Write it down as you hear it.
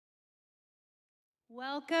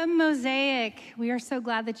Welcome, Mosaic. We are so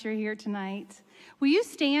glad that you're here tonight. Will you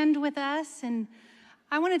stand with us? And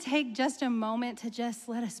I want to take just a moment to just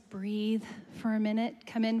let us breathe for a minute,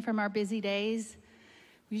 come in from our busy days.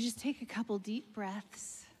 Will you just take a couple deep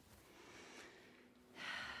breaths?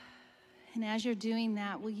 And as you're doing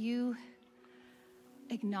that, will you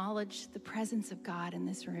acknowledge the presence of God in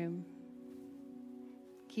this room?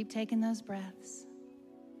 Keep taking those breaths.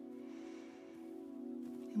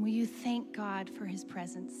 And will you thank God for his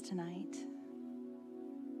presence tonight?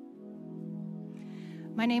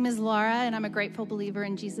 My name is Laura, and I'm a grateful believer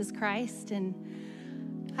in Jesus Christ. And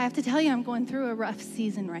I have to tell you, I'm going through a rough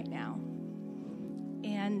season right now.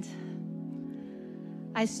 And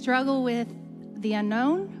I struggle with the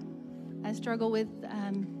unknown. I struggle with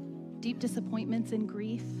deep disappointments and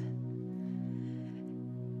grief.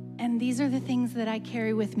 And these are the things that I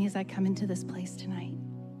carry with me as I come into this place tonight.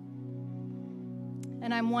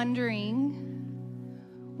 And I'm wondering,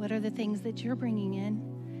 what are the things that you're bringing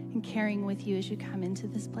in and carrying with you as you come into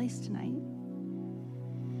this place tonight?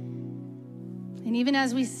 And even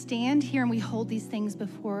as we stand here and we hold these things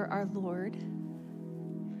before our Lord,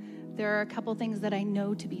 there are a couple things that I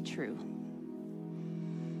know to be true.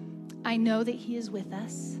 I know that he is with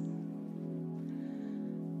us.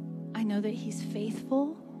 I know that he's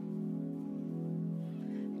faithful.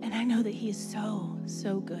 And I know that he is so,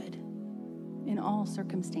 so good in all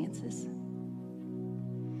circumstances.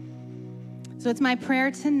 So it's my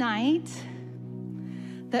prayer tonight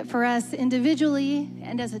that for us individually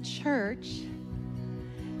and as a church,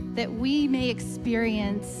 that we may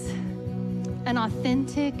experience an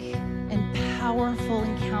authentic and powerful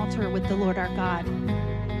encounter with the Lord our God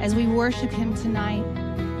as we worship him tonight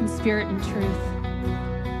in spirit and truth.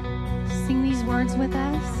 Sing these words with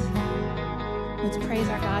us. Let's praise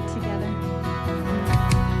our God together.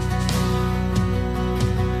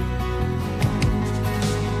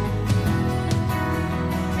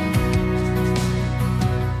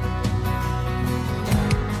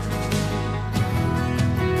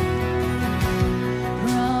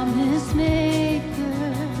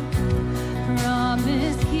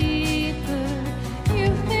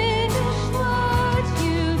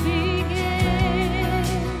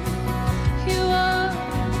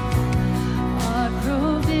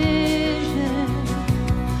 Provision.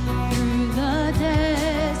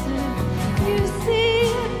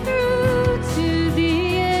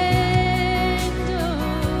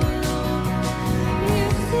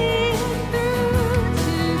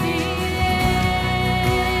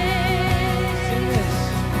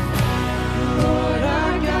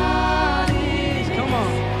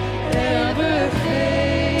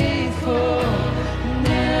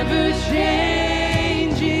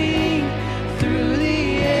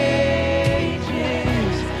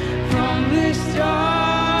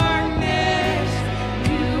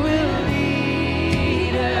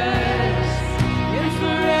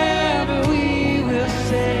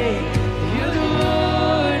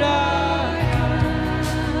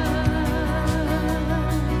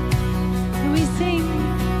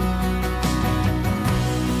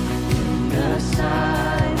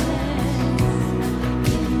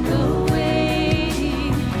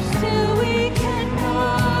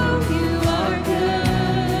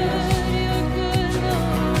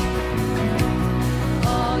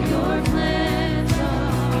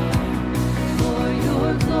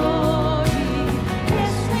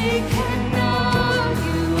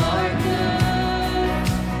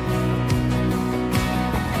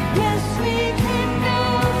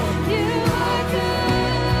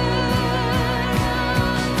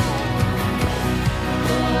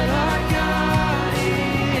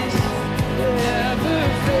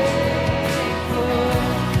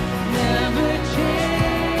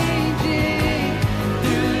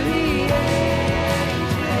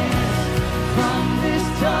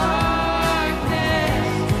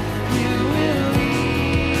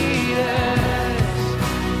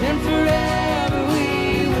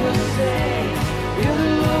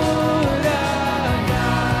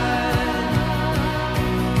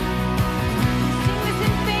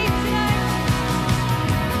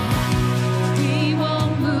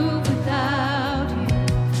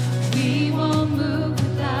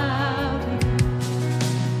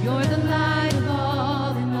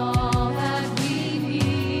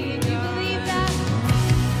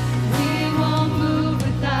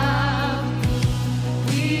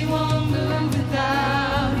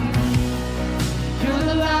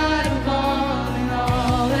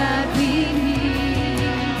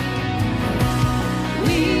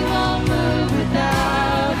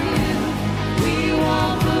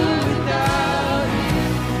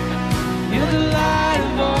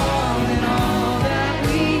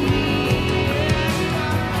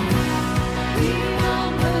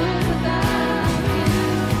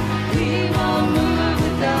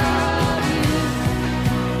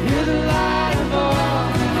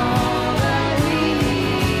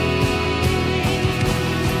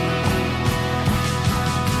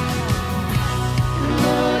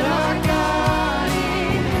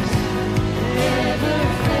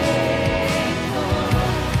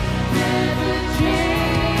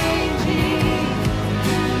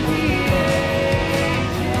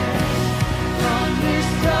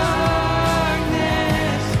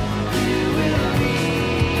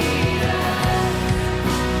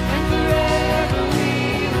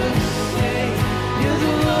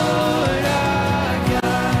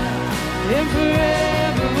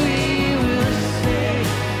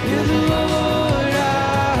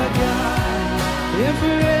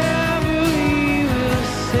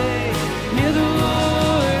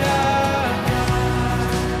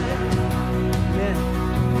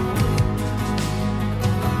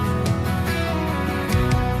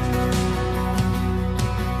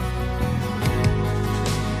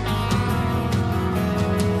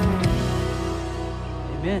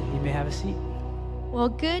 Amen. You may have a seat. Well,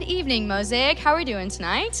 good evening, Mosaic. How are we doing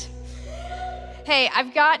tonight? Hey,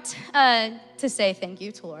 I've got to say thank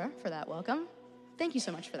you to Laura for that welcome. Thank you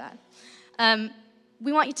so much for that.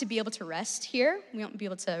 We want you to be able to rest here. We want you to be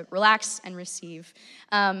able to relax and receive.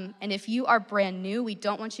 And if you are brand new, we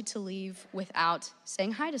don't want you to leave without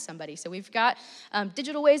saying hi to somebody. So we've got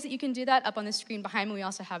digital ways that you can do that up on the screen behind me. We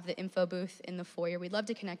also have the info booth in the foyer. We'd love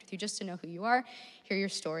to connect with you just to know who you are, hear your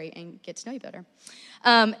story, and get to know you better.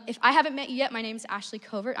 If I haven't met you yet, my name is Ashley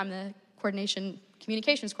Covert. I'm the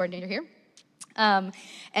communications coordinator here.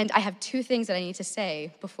 And I have two things that I need to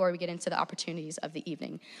say before we get into the opportunities of the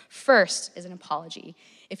evening. First is an apology.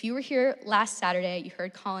 If you were here last Saturday, you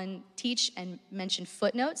heard Colin teach and mention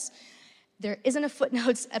footnotes. There isn't a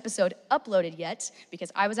footnotes episode uploaded yet because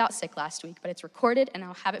I was out sick last week, but it's recorded and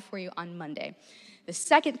I'll have it for you on Monday. The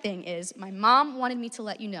second thing is my mom wanted me to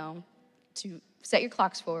let you know to set your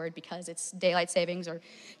clocks forward because it's daylight savings or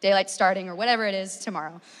daylight starting or whatever it is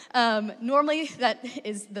tomorrow. Normally, that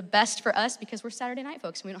is the best for us because we're Saturday night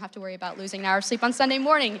folks and we don't have to worry about losing an hour of sleep on Sunday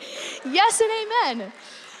morning. Yes and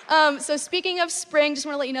amen. So speaking of spring, just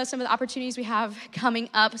want to let you know some of the opportunities we have coming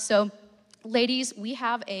up. So ladies, we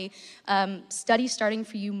have a study starting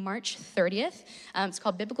for you March 30th. It's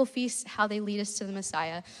called Biblical Feasts, How They Lead Us to the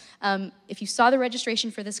Messiah. If you saw the registration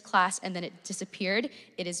for this class and then it disappeared,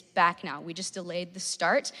 it is back now. We just delayed the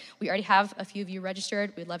start. We already have a few of you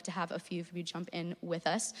registered. We'd love to have a few of you jump in with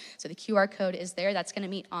us. So the QR code is there. That's going to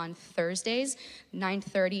meet on Thursdays,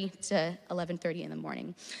 9:30 to 11:30 in the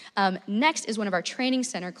morning. Next is one of our training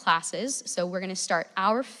center classes. So we're going to start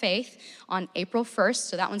Our Faith on April 1st.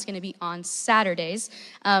 So that one's going to be on Saturdays.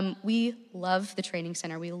 We love the training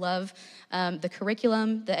center. We love the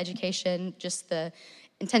curriculum, the education, just the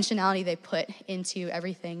intentionality they put into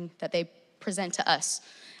everything that they present to us.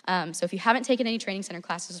 So if you haven't taken any training center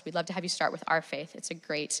classes, we'd love to have you start with Our Faith. It's a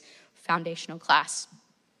great foundational class.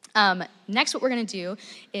 Next, what we're going to do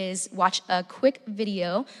is watch a quick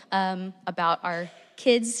video about our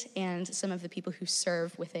kids and some of the people who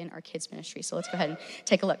serve within our kids ministry. So let's go ahead and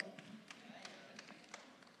take a look.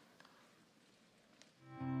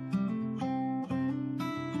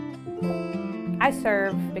 I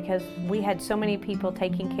serve because we had so many people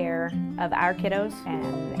taking care of our kiddos,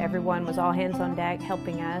 and everyone was all hands on deck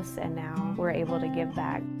helping us, and now we're able to give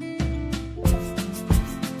back.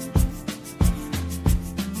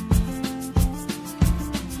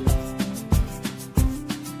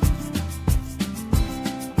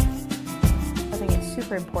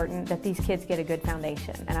 Super important that these kids get a good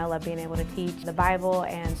foundation, and I love being able to teach the Bible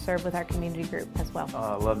and serve with our community group as well.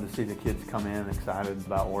 I love to see the kids come in excited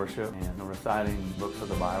about worship and reciting books of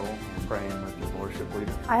the Bible and praying with the worship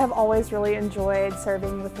leader. I have always really enjoyed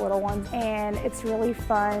serving with little ones, and it's really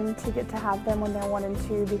fun to get to have them when they're 1 and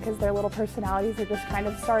 2 because their little personalities are just kind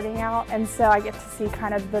of starting out, and so I get to see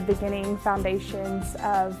kind of the beginning foundations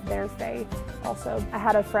of their faith. Also, I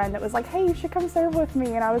had a friend that was like, hey, you should come serve with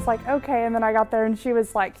me, and I was like, okay, and then I got there and she was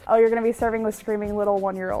like, oh, you're going to be serving with screaming little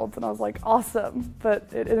 1-year-olds, and I was like, awesome, but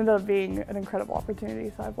it ended up being an incredible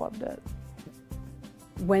opportunity, so I've loved it.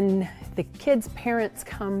 When the kids' parents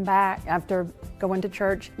come back after going to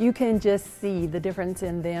church, you can just see the difference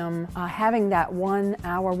in them having that 1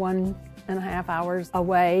 hour, 1.5 hours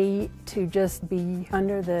away to just be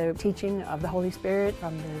under the teaching of the Holy Spirit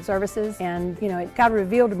from the services. And, you know, God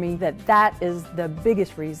revealed to me that that is the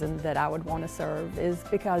biggest reason that I would want to serve, is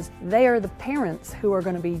because they are the parents who are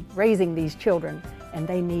going to be raising these children, and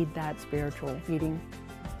they need that spiritual feeding.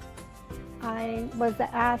 I was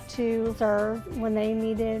asked to serve when they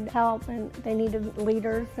needed help and they needed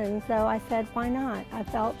leaders, and so I said, why not? I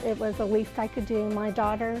felt it was the least I could do. My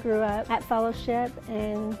daughter grew up at Fellowship,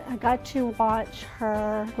 and I got to watch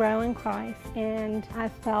her grow in Christ, and I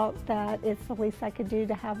felt that it's the least I could do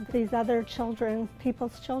to have these other children,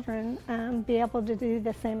 people's children, be able to do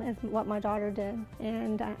the same as what my daughter did.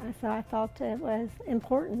 And so I felt it was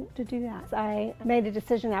important to do that. I made a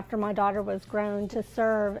decision after my daughter was grown to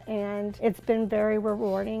serve, and it's been very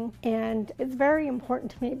rewarding, and it's very important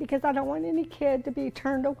to me because I don't want any kid to be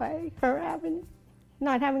turned away for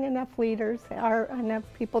not having enough leaders or enough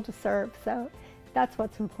people to serve. So that's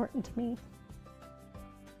what's important to me.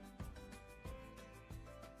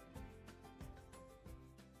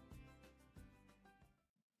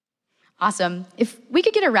 Awesome. If we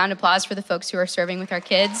could get a round of applause for the folks who are serving with our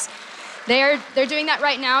kids. They're doing that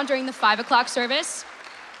right now during the 5 o'clock service.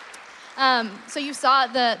 So you saw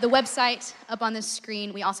the website up on the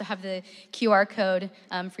screen. We also have the QR code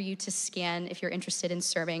for you to scan if you're interested in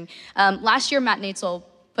serving. Last year, Matt Natzel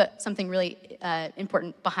put something really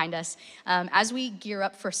important behind us. As we gear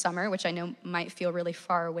up for summer, which I know might feel really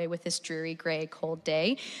far away with this dreary, gray, cold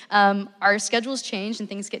day, our schedules change and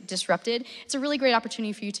things get disrupted. It's a really great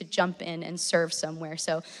opportunity for you to jump in and serve somewhere.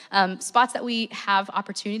 So spots that we have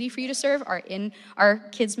opportunity for you to serve are in our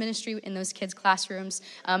kids ministry, in those kids classrooms,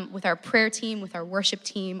 with our prayer team, with our worship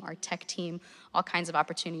team, our tech team, all kinds of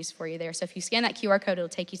opportunities for you there. So if you scan that QR code, it'll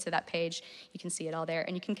take you to that page. You can see it all there,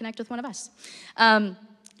 and you can connect with one of us.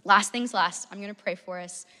 Last things last, I'm going to pray for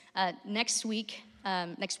us. Next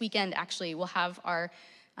weekend, actually, we'll have our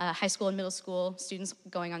high school and middle school students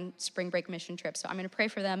going on spring break mission trips. So I'm going to pray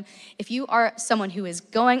for them. If you are someone who is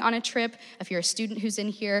going on a trip, if you're a student who's in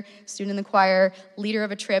here, student in the choir, leader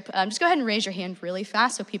of a trip, just go ahead and raise your hand really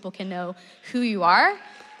fast so people can know who you are.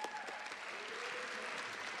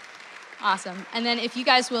 Awesome. And then if you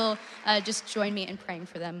guys will just join me in praying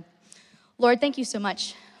for them. Lord, thank you so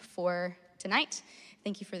much for tonight.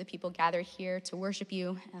 Thank you for the people gathered here to worship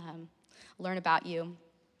you, learn about you.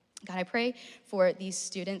 God, I pray for these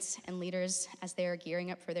students and leaders as they are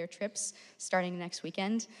gearing up for their trips starting next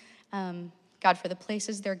weekend. God, for the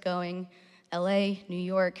places they're going, LA, New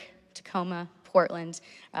York, Tacoma, Portland,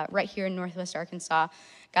 right here in Northwest Arkansas.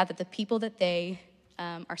 God, that the people that they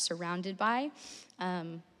are surrounded by,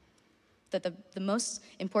 that the most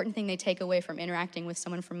important thing they take away from interacting with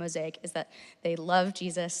someone from Mosaic is that they love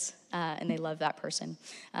Jesus and they love that person.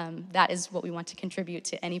 That is what we want to contribute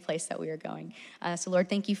to any place that we are going. So Lord,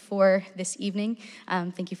 thank you for this evening.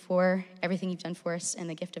 Thank you for everything you've done for us and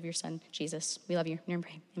the gift of your son, Jesus. We love you. In your name,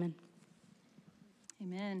 pray. Amen.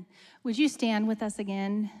 Amen. Would you stand with us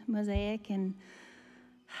again, Mosaic? And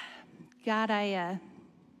God, I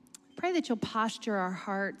pray that you'll posture our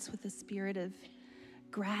hearts with a spirit of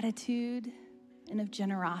gratitude and of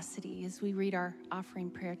generosity as we read our offering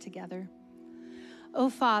prayer together. O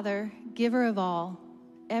Father, giver of all,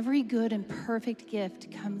 every good and perfect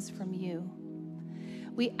gift comes from you.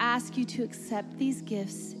 We ask you to accept these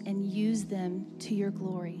gifts and use them to your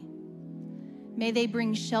glory. May they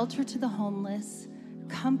bring shelter to the homeless,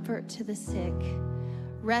 comfort to the sick,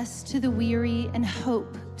 rest to the weary, and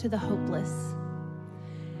hope to the hopeless.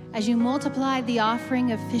 As you multiplied the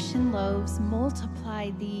offering of fish and loaves,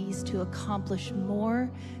 multiply these to accomplish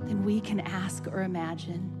more than we can ask or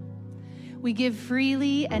imagine. We give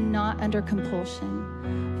freely and not under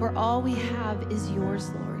compulsion, for all we have is yours,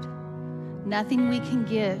 Lord. Nothing we can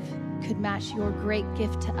give could match your great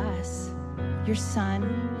gift to us, your Son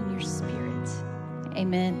and your Spirit.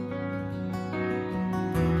 Amen.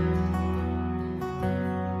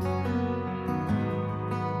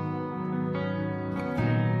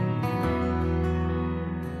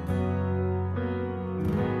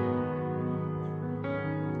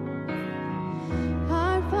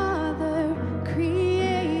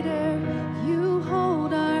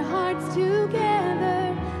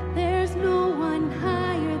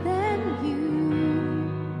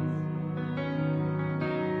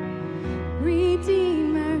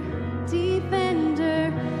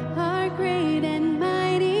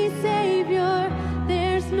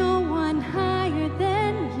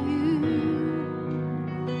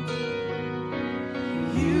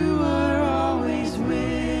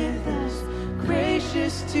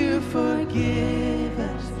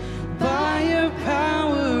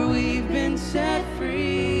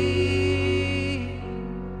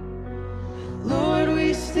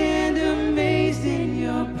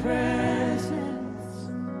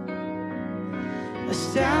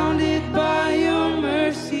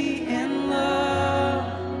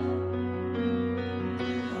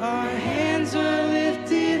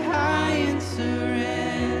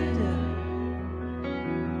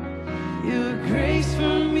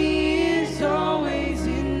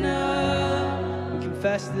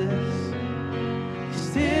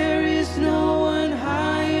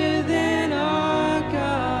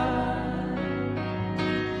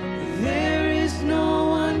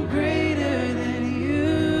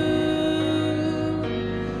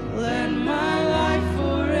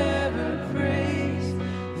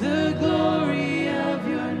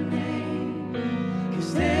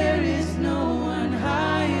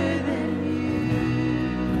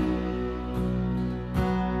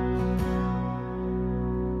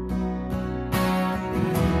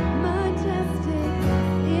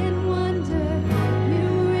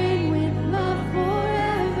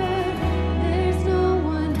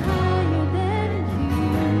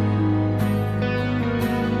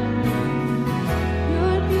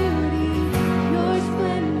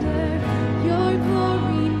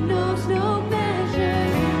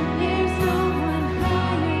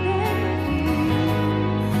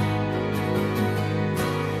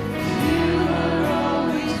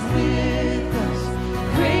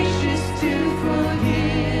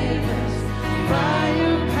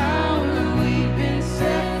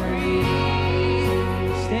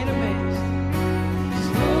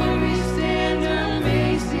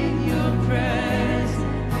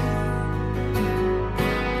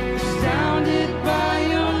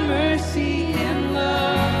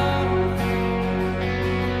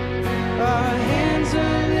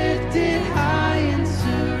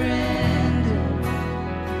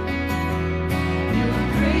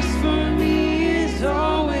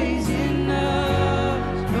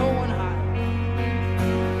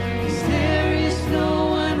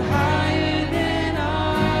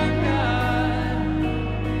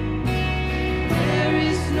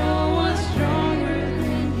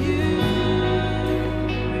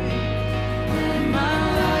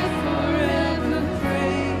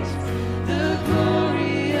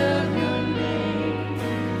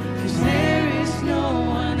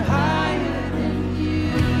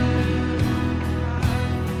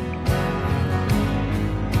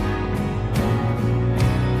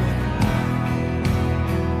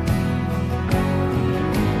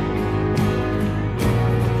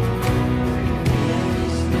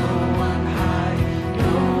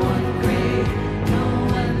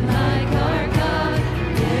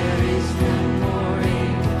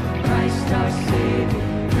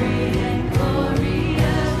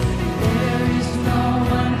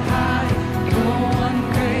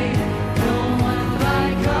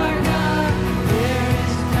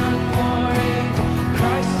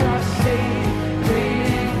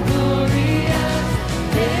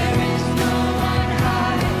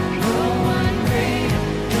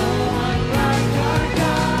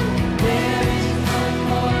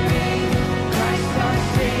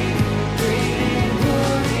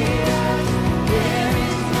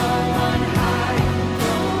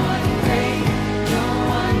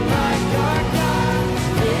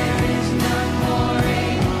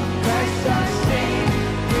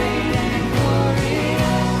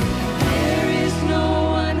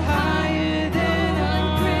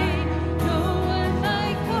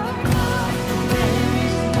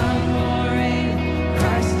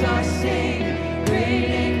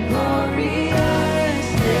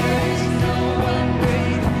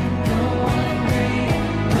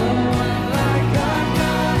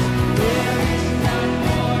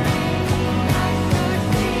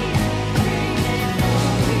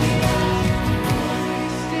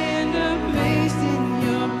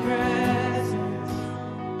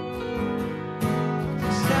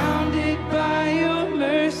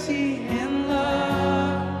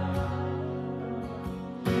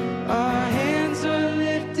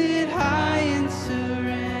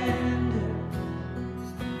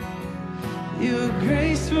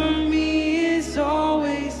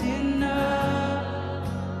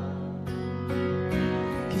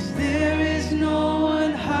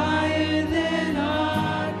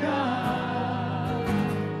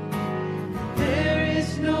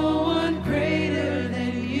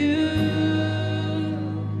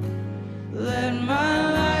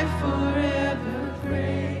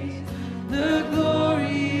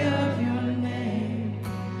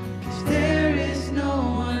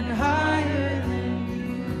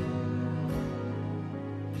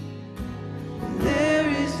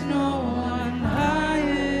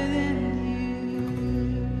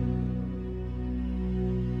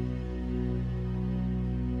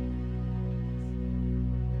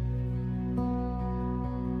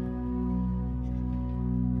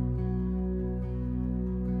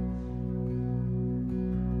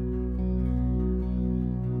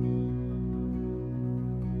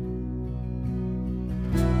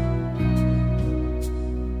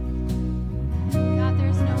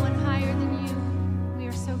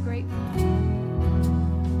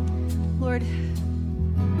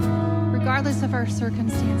 of our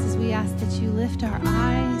circumstances, we ask that you lift our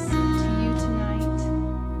eyes to you tonight.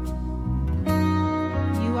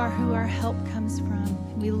 You are who our help comes from.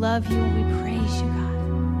 We love you and we praise you,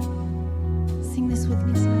 God. Sing this with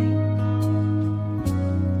me tonight.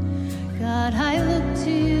 God, I look to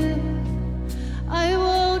you. I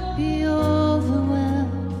won't be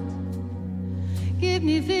overwhelmed. Give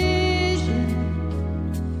me vision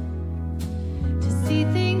to see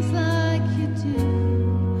things like you do.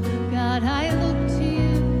 God, I look to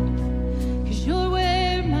you, 'cause you're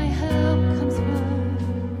where my help comes from.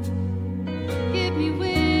 Give me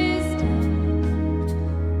wisdom.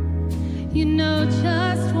 You know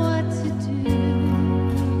just what to do.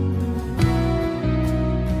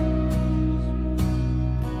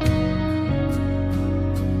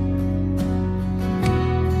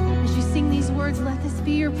 As you sing these words, let this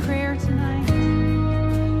be your prayer tonight.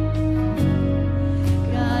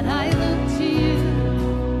 God, I look to you.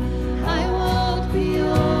 I won't be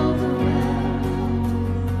overwhelmed.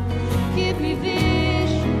 Give me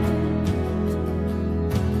vision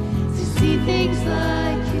to see things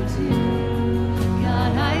like you do.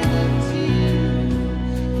 God, I look to you,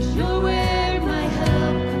 'cause you're where my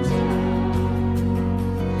help comes from.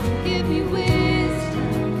 Give me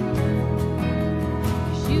wisdom,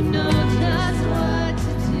 'cause you know just what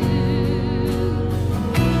to do.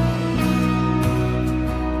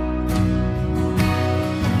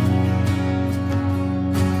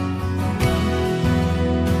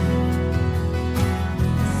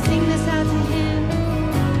 Sing this out to him.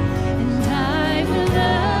 And I will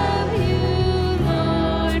love you,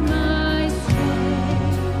 Lord, my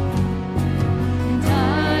strength. And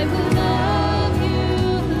I will love you,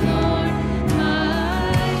 Lord,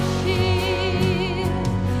 my shield.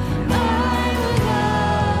 I will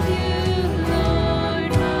love you,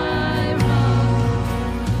 Lord, my rock.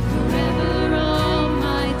 Forever all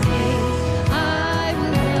my days, I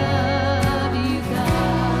will love you, God.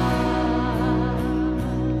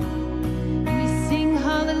 And we sing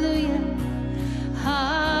hallelujah,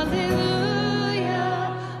 hallelujah,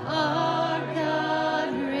 our God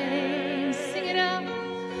reigns. Sing it out.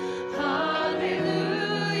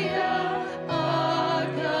 Hallelujah, our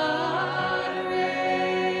God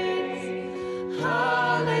reigns.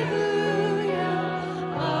 Hallelujah,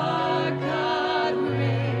 our God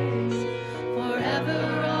reigns. Forever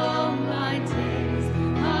all my days.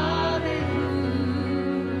 Hallelujah.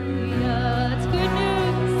 It's good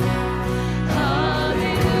news.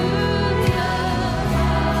 Hallelujah,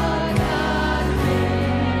 our God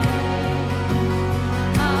reigns.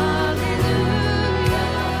 Hallelujah,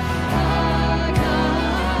 our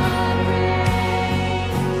God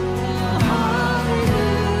reigns.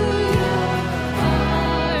 Hallelujah,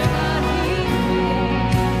 our God He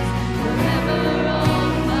reigns. Forever all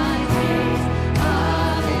my days.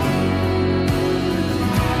 Hallelujah.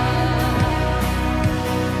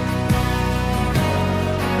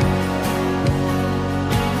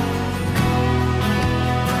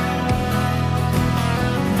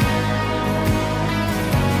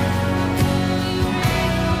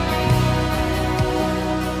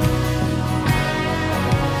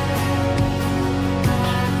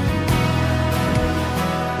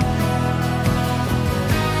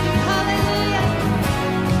 Hallelujah,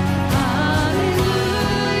 hallelujah,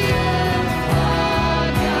 our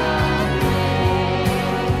God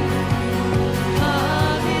reigns.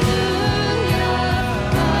 Hallelujah,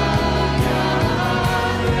 our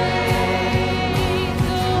God reigns.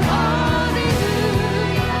 Oh,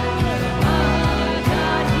 hallelujah, our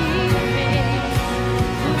God He reigns.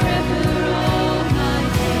 Forever all my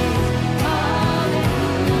days. Hallelujah.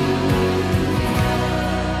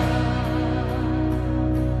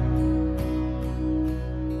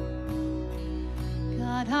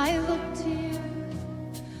 God, I look to you.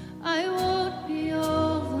 I won't be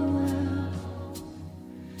overwhelmed.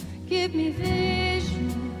 Give me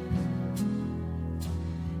vision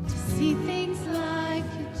to see things like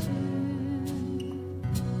you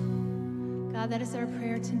do. God, that is our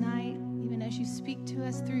prayer tonight. Even as you speak to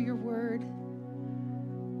us through your word,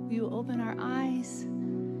 will you open our eyes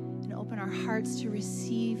and open our hearts to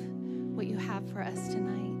receive what you have for us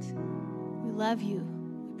tonight. We love you.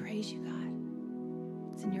 We praise you, God.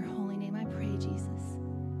 It's in your holy name I pray, Jesus.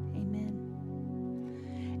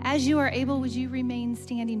 Amen. As you are able, would you remain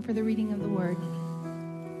standing for the reading of the word?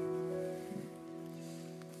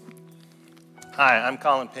 Hi, I'm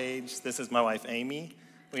Colin Page. This is my wife, Amy.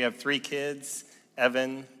 We have 3 kids,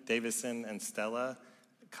 Evan, Davison, and Stella,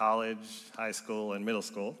 college, high school, and middle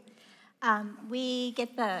school. We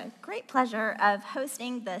get the great pleasure of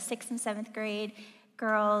hosting the 6th and 7th grade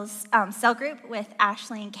girls cell group with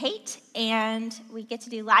Ashley and Kate, and we get to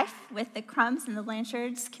do life with the Crumbs and the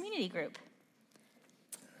Blanchards community group.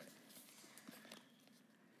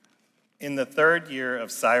 In the 3rd year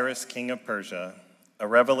of Cyrus, king of Persia, a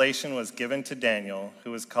revelation was given to Daniel, who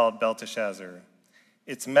was called Belteshazzar.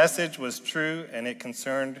 Its message was true, and it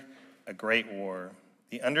concerned a great war.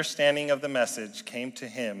 The understanding of the message came to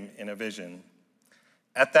him in a vision.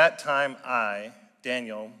 At that time, I,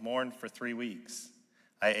 Daniel, mourned for 3 weeks.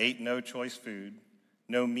 I ate no choice food,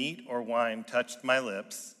 no meat or wine touched my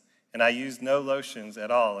lips, and I used no lotions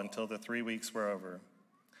at all until the 3 weeks were over.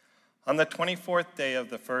 On the 24th day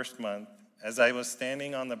of the 1st month, as I was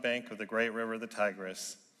standing on the bank of the great river, the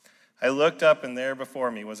Tigris, I looked up, and there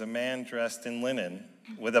before me was a man dressed in linen,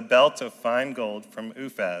 with a belt of fine gold from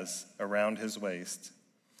Uphaz around his waist.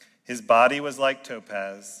 His body was like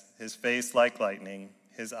topaz, his face like lightning,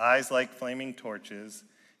 his eyes like flaming torches,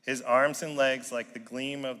 his arms and legs like the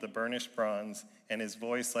gleam of the burnished bronze, and his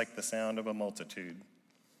voice like the sound of a multitude.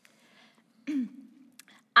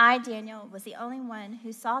 I, Daniel, was the only one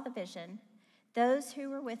who saw the vision. Those who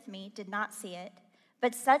were with me did not see it,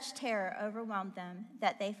 but such terror overwhelmed them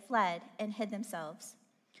that they fled and hid themselves.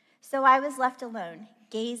 So I was left alone,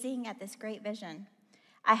 gazing at this great vision.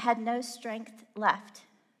 I had no strength left.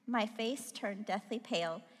 My face turned deathly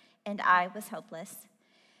pale, and I was helpless.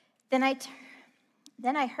 Then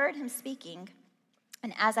I heard him speaking,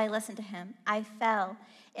 and as I listened to him, I fell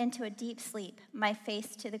into a deep sleep, my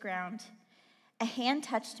face to the ground. A hand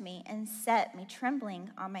touched me and set me trembling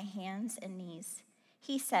on my hands and knees.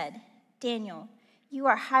 He said, Daniel, you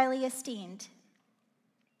are highly esteemed.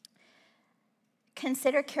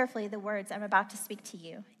 Consider carefully the words I'm about to speak to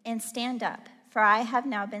you, and stand up, for I have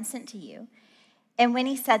now been sent to you. And when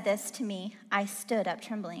he said this to me, I stood up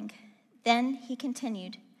trembling. Then he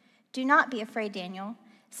continued, do not be afraid, Daniel.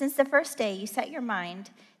 Since the first day you set your mind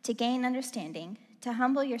to gain understanding, to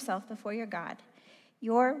humble yourself before your God,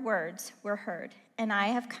 your words were heard, and I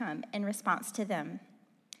have come in response to them.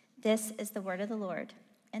 This is the word of the Lord.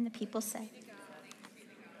 And the people say,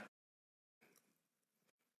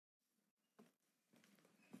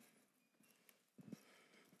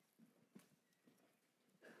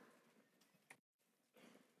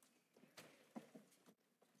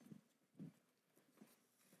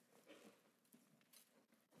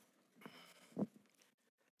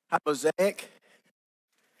 Hi, Mosaic.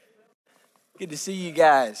 Good to see you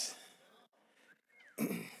guys.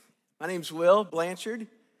 My name's Will Blanchard.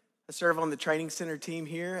 I serve on the training center team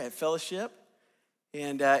here at Fellowship,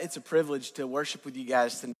 and it's a privilege to worship with you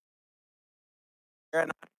guys tonight.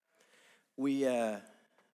 We have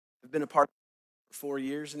been a part for 4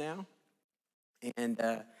 years now, and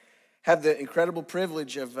have the incredible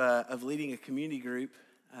privilege of leading a community group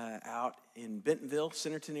out in Bentonville,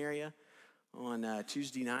 Centerton area on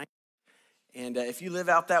Tuesday night. And if you live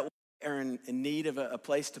out that way or in need of a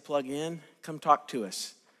place to plug in, come talk to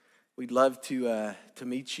us. We'd love to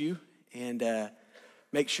meet you and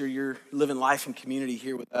make sure you're living life and community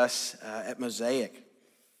here with us at Mosaic.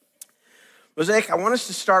 Mosaic, I want us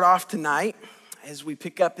to start off tonight as we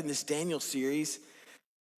pick up in this Daniel series.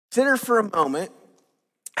 Consider for a moment,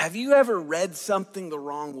 have you ever read something the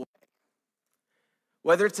wrong way?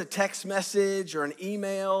 Whether it's a text message or an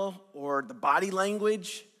email or the body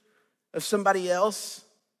language of somebody else,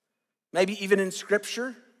 maybe even in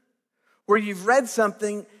scripture, where you've read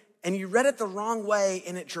something and you read it the wrong way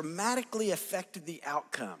and it dramatically affected the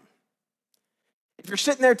outcome. If you're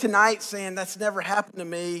sitting there tonight saying, that's never happened to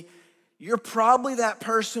me, you're probably that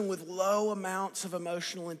person with low amounts of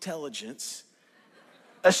emotional intelligence,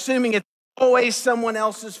 assuming it's always someone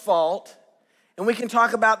else's fault. And we can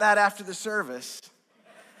talk about that after the service.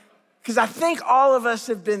 Because I think all of us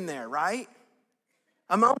have been there, right?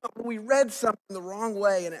 A moment where we read something the wrong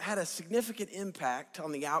way and it had a significant impact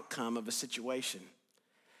on the outcome of a situation.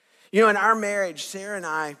 You know, in our marriage, Sarah and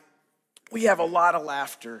I, we have a lot of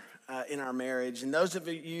laughter in our marriage. And those of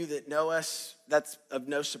you that know us, that's of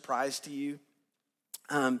no surprise to you.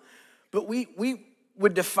 But we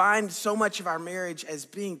would define so much of our marriage as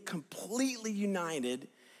being completely united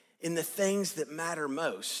in the things that matter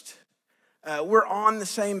most. We're on the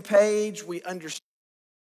same page. We understand.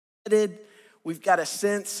 We've got a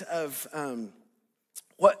sense of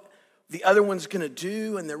what the other one's going to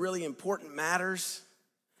do and the really important matters.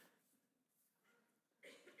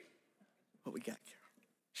 What we got, Carol?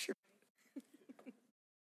 Sure.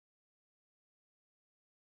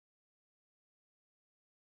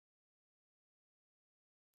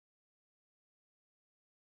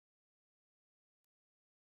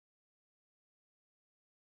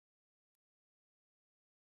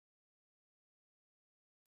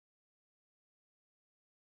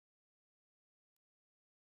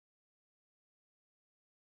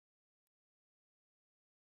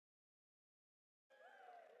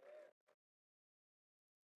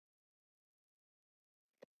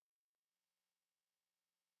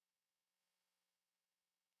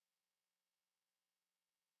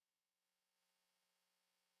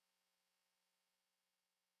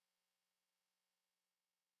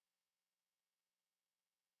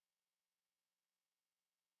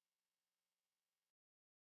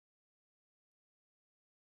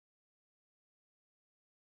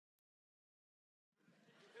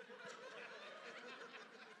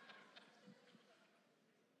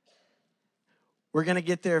 We're going to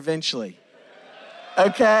get there eventually.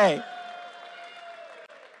 Okay.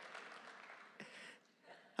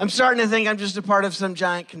 I'm starting to think I'm just a part of some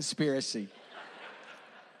giant conspiracy.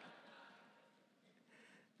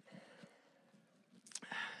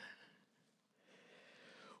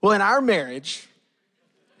 Well, in our marriage,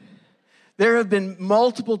 there have been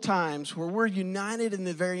multiple times where we're united in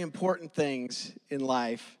the very important things in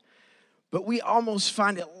life, but we almost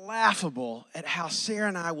find it laughable at how Sarah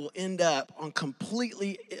and I will end up on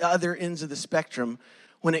completely other ends of the spectrum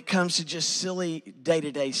when it comes to just silly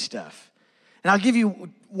day-to-day stuff. And I'll give you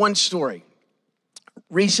one story.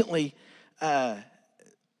 Recently,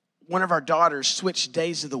 one of our daughters switched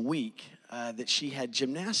days of the week that she had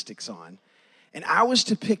gymnastics on. And I was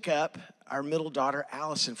to pick up our middle daughter,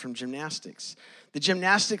 Allison, from gymnastics. The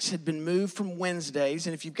gymnastics had been moved from Wednesdays,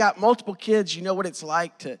 and if you've got multiple kids, you know what it's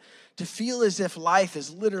like to feel as if life is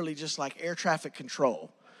literally just like air traffic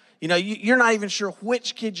control. You know, you're not even sure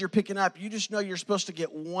which kids you're picking up. You just know you're supposed to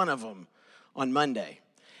get one of them on Monday.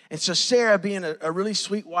 And so Sarah, being a really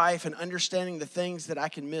sweet wife and understanding the things that I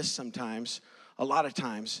can miss sometimes, a lot of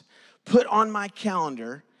times, put on my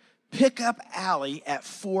calendar, pick up Allie at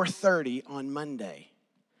 4:30 on Monday.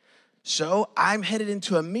 So I'm headed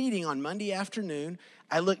into a meeting on Monday afternoon.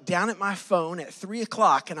 I look down at my phone at 3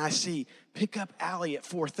 o'clock and I see, pick up Allie at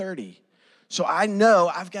 4:30. So I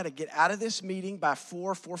know I've got to get out of this meeting by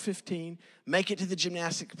 4:15, make it to the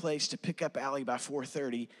gymnastic place to pick up Allie by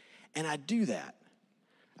 4:30, and I do that.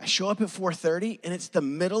 I show up at 4:30 and it's the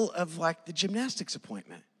middle of like the gymnastics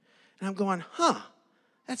appointment. And I'm going,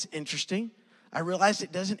 that's interesting. I realize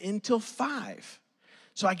it doesn't end till 5.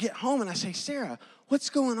 So I get home and I say, Sarah, what's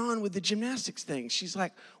going on with the gymnastics thing? She's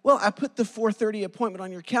like, well, I put the 4:30 appointment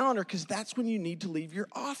on your calendar because that's when you need to leave your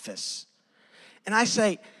office. And I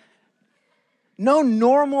say, no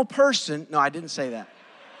normal person, no, I didn't say that.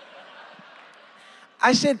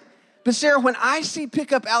 I said, but Sarah, when I see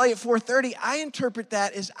pick up Allie at 4:30, I interpret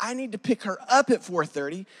that as I need to pick her up at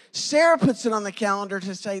 4:30. Sarah puts it on the calendar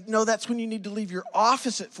to say, no, that's when you need to leave your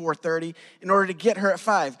office at 4:30 in order to get her at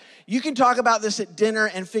 5. You can talk about this at dinner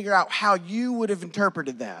and figure out how you would have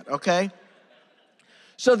interpreted that, okay?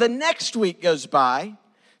 So the next week goes by.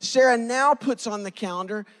 Sarah now puts on the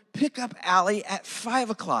calendar, pick up Allie at 5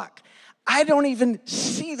 o'clock. I don't even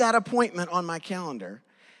see that appointment on my calendar.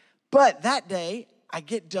 But that day, I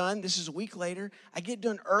get done, this is a week later, I get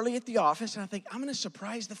done early at the office, and I think, I'm going to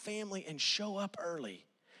surprise the family and show up early.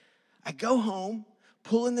 I go home,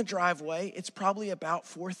 pull in the driveway, it's probably about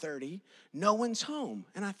 4:30, no one's home.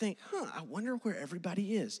 And I think, I wonder where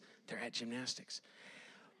everybody is. They're at gymnastics.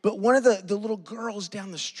 But one of the little girls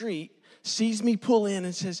down the street sees me pull in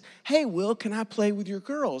and says, hey, Will, can I play with your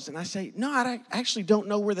girls? And I say, no, I actually don't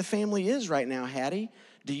know where the family is right now, Hattie.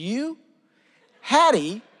 Do you?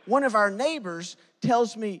 Hattie, one of our neighbors,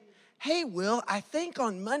 tells me, hey, Will, I think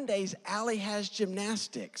on Mondays, Allie has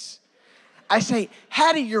gymnastics. I say,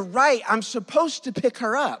 Hattie, you're right. I'm supposed to pick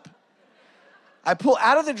her up. I pull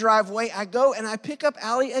out of the driveway, I go, and I pick up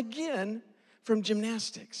Allie again from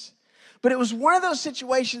gymnastics. But it was one of those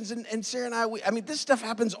situations, and Sarah and I mean, this stuff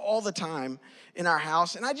happens all the time in our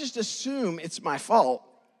house, and I just assume it's my fault.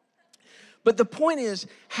 But the point is,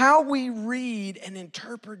 how we read and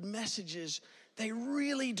interpret messages, they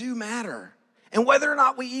really do matter. And whether or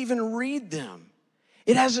not we even read them,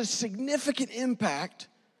 it has a significant impact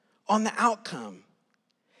on the outcome.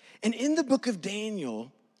 And in the book of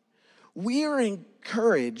Daniel, we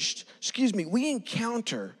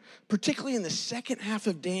encounter, particularly in the second half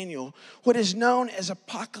of Daniel, what is known as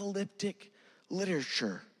apocalyptic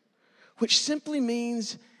literature, which simply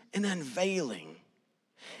means an unveiling.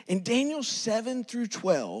 And Daniel 7 through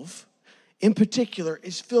 12, in particular,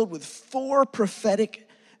 is filled with 4 prophetic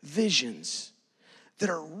visions that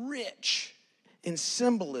are rich in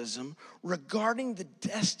symbolism regarding the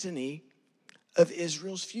destiny of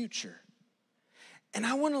Israel's future. And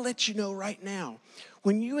I want to let you know right now,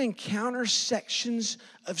 when you encounter sections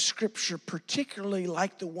of Scripture, particularly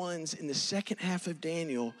like the ones in the second half of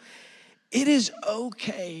Daniel, it is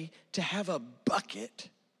okay to have a bucket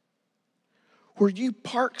where you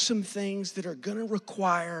park some things that are going to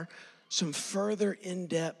require some further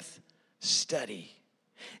in-depth study.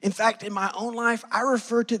 In fact, in my own life, I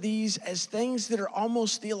refer to these as things that are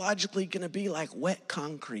almost theologically going to be like wet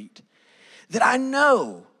concrete, that I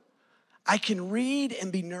know I can read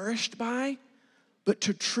and be nourished by, but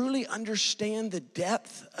to truly understand the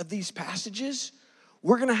depth of these passages,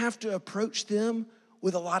 we're going to have to approach them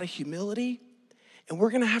with a lot of humility, and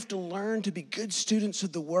we're going to have to learn to be good students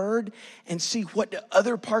of the Word and see what the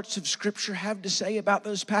other parts of Scripture have to say about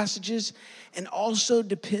those passages, and also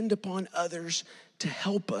depend upon others to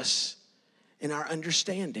help us in our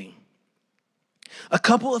understanding. A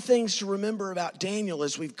couple of things to remember about Daniel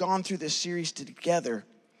as we've gone through this series together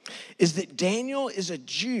is that Daniel is a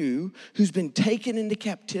Jew who's been taken into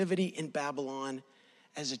captivity in Babylon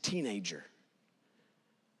as a teenager,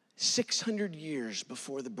 600 years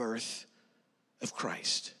before the birth of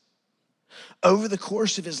Christ. Over the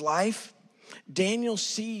course of his life, Daniel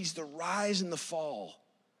sees the rise and the fall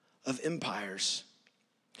of empires.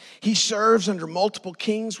 He serves under multiple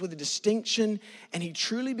kings with a distinction, and he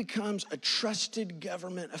truly becomes a trusted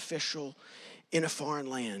government official in a foreign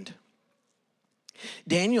land.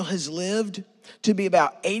 Daniel has lived to be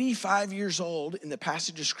about 85 years old in the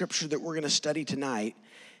passage of scripture that we're going to study tonight,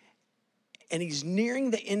 and he's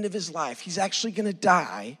nearing the end of his life. He's actually going to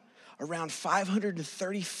die around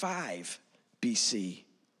 535 BC.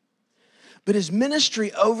 But his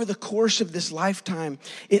ministry over the course of this lifetime,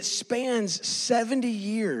 it spans 70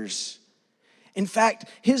 years. In fact,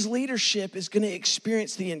 his leadership is going to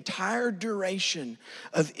experience the entire duration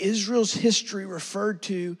of Israel's history referred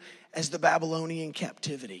to as the Babylonian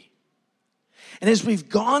captivity. And as we've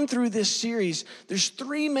gone through this series, there's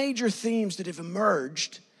three major themes that have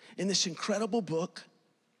emerged in this incredible book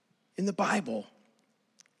in the Bible.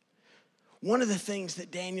 One of the things that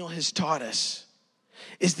Daniel has taught us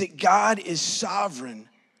is that God is sovereign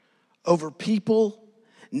over people,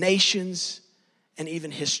 nations, and even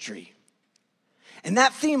history. And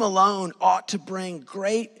that theme alone ought to bring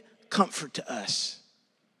great comfort to us.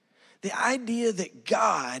 The idea that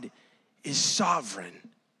God is sovereign.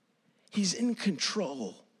 He's in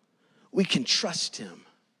control. We can trust him.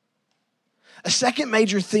 A second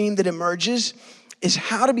major theme that emerges is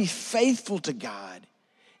how to be faithful to God,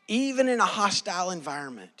 even in a hostile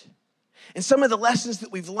environment. And some of the lessons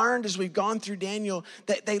that we've learned as we've gone through Daniel,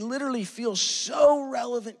 that they literally feel so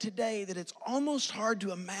relevant today that it's almost hard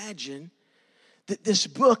to imagine that this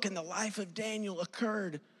book and the life of Daniel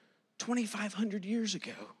occurred 2,500 years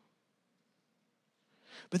ago.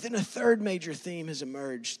 But then a third major theme has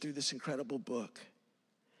emerged through this incredible book,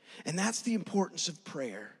 and that's the importance of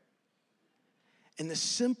prayer and the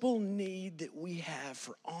simple need that we have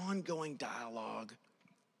for ongoing dialogue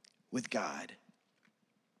with God.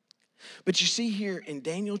 But you see here in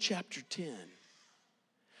Daniel chapter 10,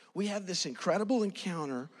 we have this incredible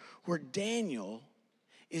encounter where Daniel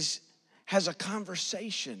has a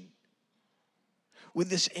conversation with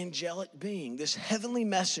this angelic being. This heavenly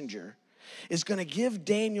messenger is going to give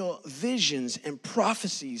Daniel visions and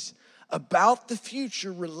prophecies about the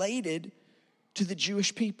future related to the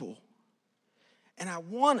Jewish people. And I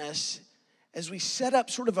want us, as we set up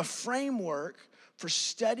sort of a framework for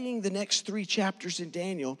studying the next 3 chapters in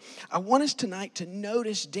Daniel, I want us tonight to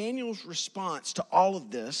notice Daniel's response to all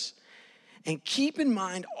of this and keep in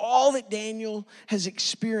mind all that Daniel has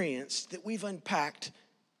experienced that we've unpacked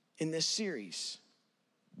in this series.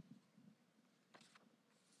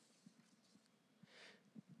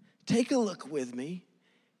 Take a look with me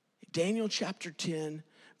at Daniel chapter 10,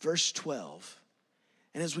 verse 12.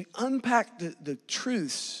 And as we unpack the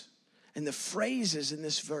truths and the phrases in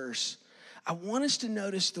this verse, I want us to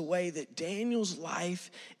notice the way that Daniel's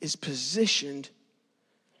life is positioned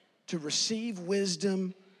to receive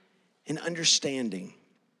wisdom and understanding.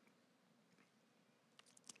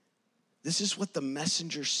 This is what the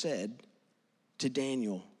messenger said to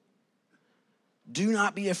Daniel. Do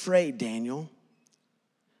not be afraid, Daniel.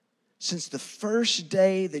 Since the first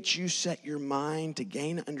day that you set your mind to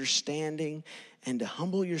gain understanding and to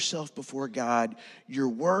humble yourself before God, your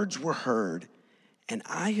words were heard, and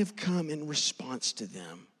I have come in response to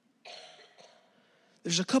them.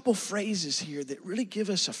 There's a couple phrases here that really give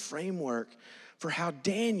us a framework for how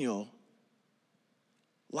Daniel,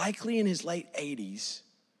 likely in his late 80s,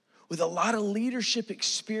 with a lot of leadership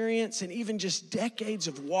experience and even just decades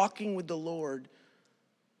of walking with the Lord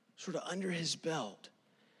sort of under his belt,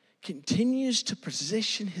 continues to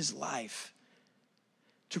position his life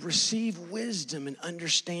to receive wisdom and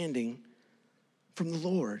understanding from the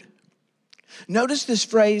Lord. Notice this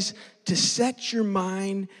phrase, to set your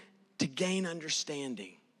mind to gain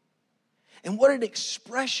understanding. And what an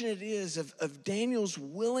expression it is of Daniel's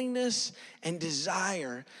willingness and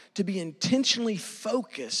desire to be intentionally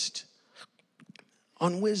focused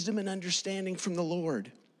on wisdom and understanding from the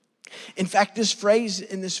Lord. In fact, this phrase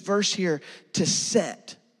in this verse here, to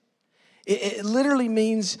set, it literally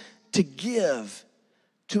means to give,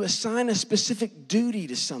 to assign a specific duty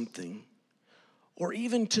to something, or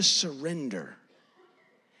even to surrender.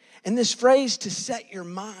 And this phrase, to set your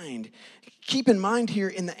mind, keep in mind here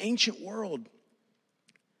in the ancient world,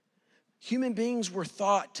 human beings were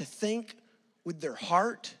thought to think with their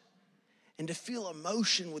heart and to feel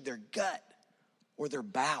emotion with their gut or their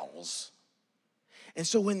bowels. And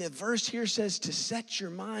so when the verse here says to set your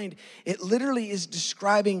mind, it literally is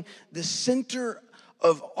describing the center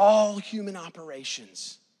of all human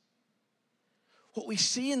operations. What we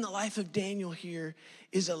see in the life of Daniel here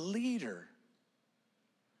is a leader,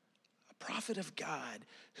 a prophet of God,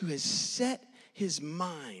 who has set his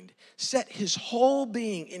mind, set his whole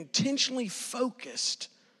being intentionally focused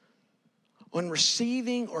on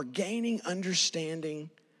receiving or gaining understanding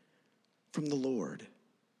from the Lord.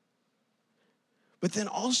 But then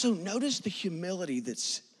also notice the humility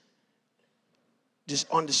that's just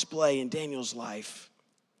on display in Daniel's life.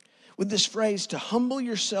 With this phrase, to humble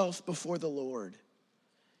yourself before the Lord.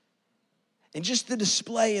 And just the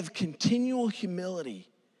display of continual humility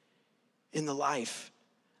in the life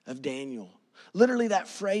of Daniel. Literally that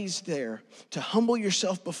phrase there, to humble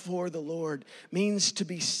yourself before the Lord, means to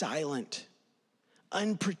be silent,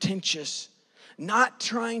 unpretentious, not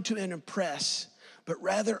trying to impress, but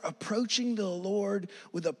rather approaching the Lord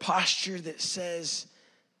with a posture that says,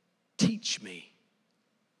 teach me.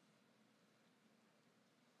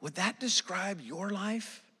 Would that describe your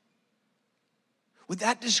life? Would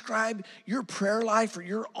that describe your prayer life or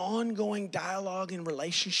your ongoing dialogue and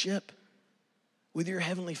relationship with your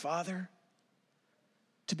Heavenly Father?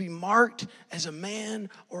 To be marked as a man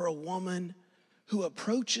or a woman who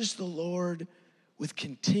approaches the Lord with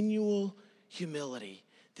continual humility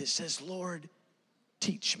that says, Lord,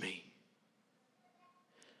 teach me.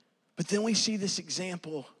 But then we see this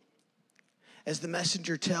example as the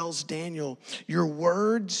messenger tells Daniel, your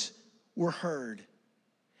words were heard.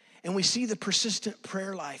 And we see the persistent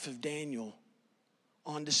prayer life of Daniel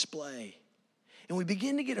on display. And we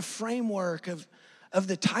begin to get a framework of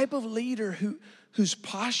the type of leader whose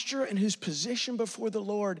posture and whose position before the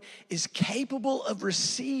Lord is capable of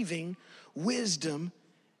receiving wisdom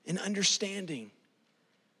and understanding.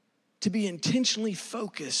 To be intentionally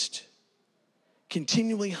focused,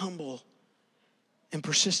 continually humble, and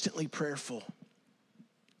persistently prayerful.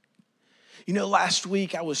 You know, last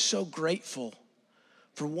week I was so grateful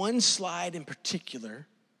for one slide in particular,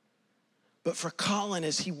 but for Colin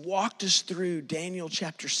as he walked us through Daniel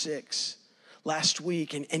chapter 6 last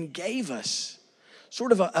week and gave us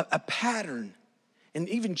sort of a pattern and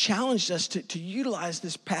even challenged us to utilize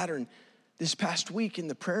this pattern this past week in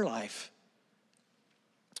the prayer life,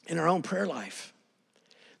 in our own prayer life.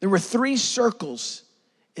 There were 3 circles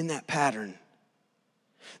in that pattern.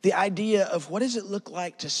 The idea of what does it look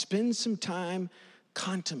like to spend some time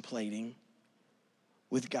contemplating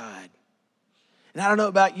with God. And I don't know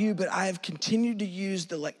about you, but I have continued to use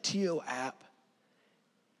the Lectio app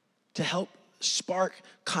to help spark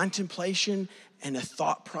contemplation and a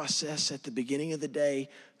thought process at the beginning of the day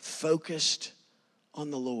focused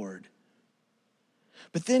on the Lord.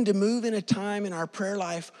 But then to move in a time in our prayer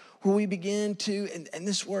life where we begin to, and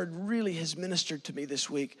this word really has ministered to me this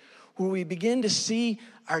week, where we begin to see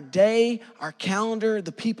our day, our calendar,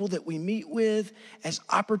 the people that we meet with as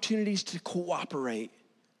opportunities to cooperate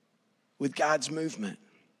with God's movement.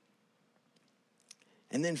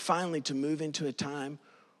 And then finally to move into a time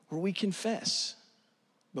where we confess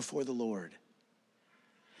before the Lord.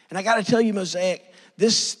 And I got to tell you, Mosaic,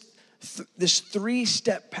 this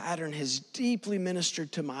 3-step pattern has deeply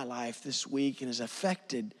ministered to my life this week and has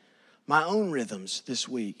affected my own rhythms this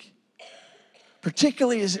week,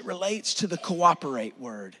 particularly as it relates to the cooperate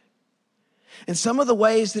word. And some of the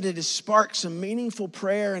ways that it has sparked some meaningful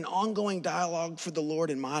prayer and ongoing dialogue for the Lord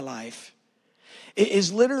in my life, it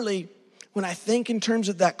is literally when I think in terms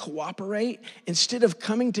of that cooperate, instead of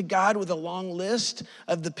coming to God with a long list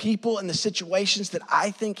of the people and the situations that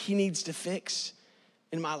I think He needs to fix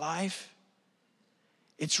in my life,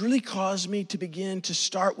 it's really caused me to begin to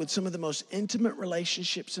start with some of the most intimate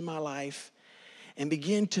relationships in my life and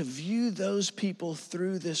begin to view those people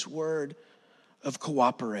through this word of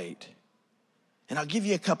cooperate. And I'll give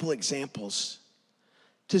you a couple examples.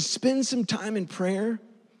 To spend some time in prayer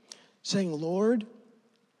saying, Lord,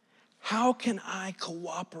 how can I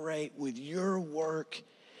cooperate with your work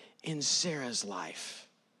in Sarah's life?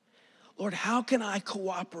 Lord, how can I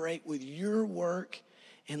cooperate with your work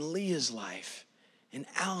in Leah's life, in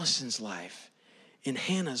Allison's life, in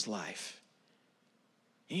Hannah's life?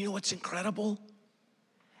 And you know what's incredible?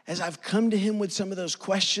 As I've come to him with some of those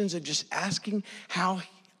questions of just asking how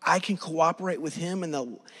I can cooperate with him in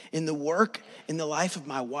the work, in the life of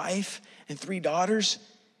my wife and 3 daughters,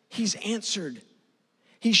 he's answered.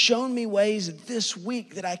 He's shown me ways this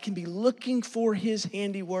week that I can be looking for his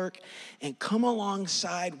handiwork and come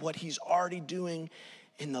alongside what he's already doing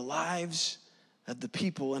in the lives of the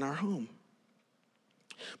people in our home.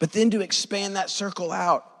 But then to expand that circle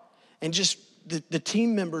out and just the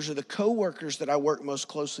team members or the co-workers that I work most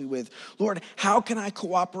closely with. Lord, how can I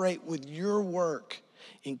cooperate with your work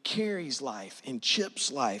in Carrie's life, in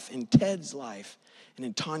Chip's life, in Ted's life, and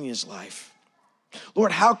in Tanya's life?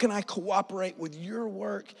 Lord, how can I cooperate with your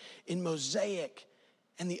work in Mosaic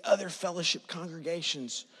and the other fellowship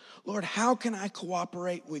congregations? Lord, how can I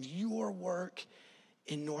cooperate with your work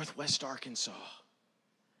in Northwest Arkansas?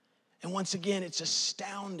 And once again, it's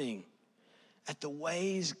astounding at the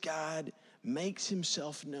ways God makes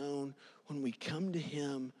himself known when we come to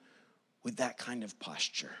him with that kind of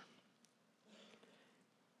posture.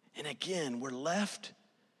 And again, we're left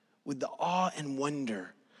with the awe and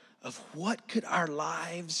wonder of what could our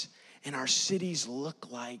lives and our cities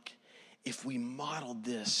look like if we modeled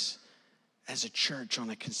this as a church on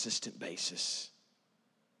a consistent basis.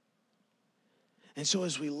 And so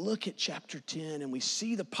as we look at chapter 10 and we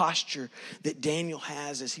see the posture that Daniel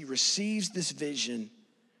has as he receives this vision,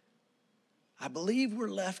 I believe we're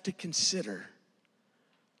left to consider,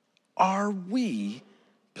 are we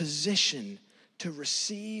positioned to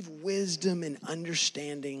receive wisdom and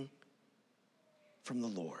understanding from the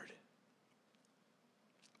Lord?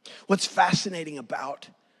 What's fascinating about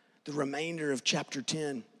the remainder of chapter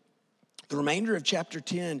 10,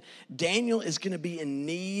 Daniel is going to be in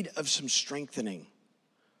need of some strengthening.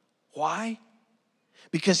 Why?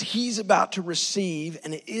 Because he's about to receive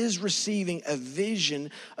and is receiving a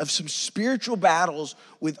vision of some spiritual battles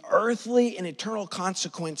with earthly and eternal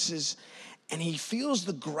consequences, and he feels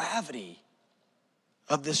the gravity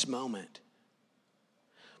of this moment.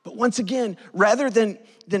 But once again, rather than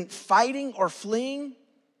fighting or fleeing,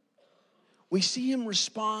 we see him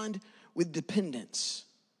respond with dependence.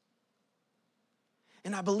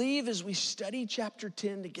 And I believe as we study chapter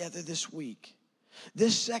 10 together this week,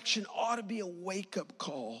 this section ought to be a wake-up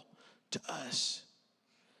call to us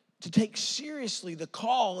to take seriously the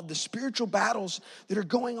call of the spiritual battles that are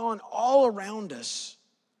going on all around us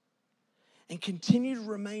and continue to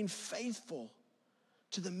remain faithful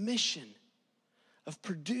to the mission of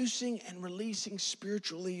producing and releasing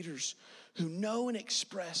spiritual leaders who know and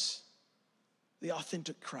express the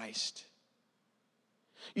authentic Christ.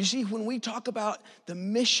 You see, when we talk about the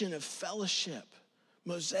mission of fellowship,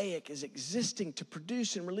 Mosaic is existing to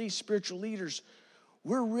produce and release spiritual leaders,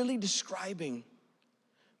 we're really describing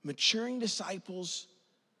maturing disciples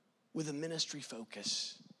with a ministry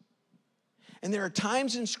focus. And there are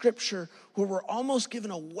times in Scripture where we're almost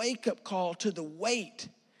given a wake-up call to the weight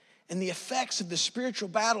and the effects of the spiritual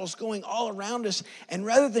battles going all around us. And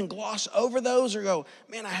rather than gloss over those or go,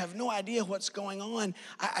 man, I have no idea what's going on,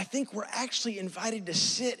 I think we're actually invited to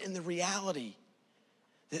sit in the reality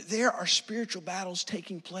that there are spiritual battles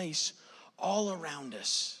taking place all around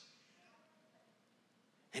us.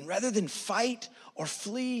 And rather than fight or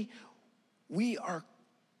flee, we are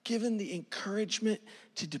given the encouragement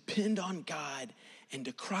to depend on God and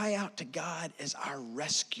to cry out to God as our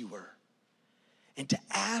rescuer and to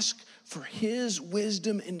ask for his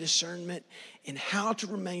wisdom and discernment in how to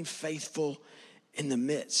remain faithful in the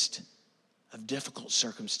midst of difficult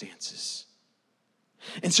circumstances.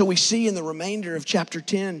 And so we see in the remainder of chapter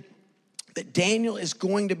 10 that Daniel is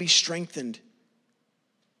going to be strengthened.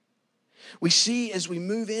 We see as we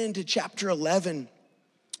move into chapter 11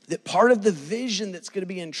 that part of the vision that's going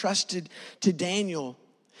to be entrusted to Daniel,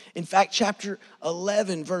 in fact, chapter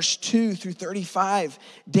 11, verse 2 through 35,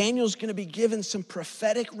 Daniel's going to be given some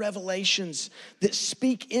prophetic revelations that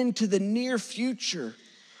speak into the near future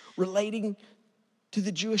relating to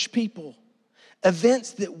the Jewish people.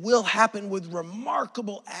 Events that will happen with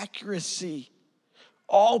remarkable accuracy,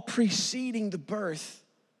 all preceding the birth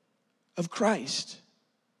of Christ.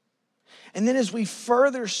 And then as we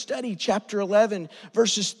further study chapter 11,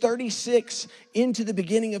 verses 36 into the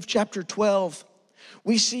beginning of chapter 12,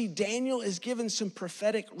 we see Daniel is given some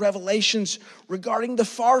prophetic revelations regarding the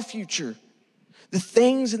far future, the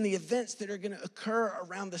things and the events that are going to occur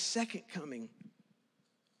around the second coming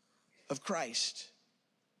of Christ.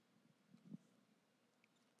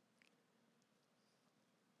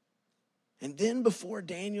 And then before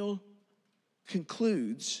Daniel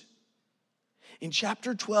concludes, in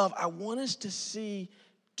chapter 12, I want us to see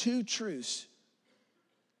two truths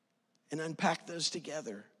and unpack those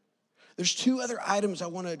together. There's two other items I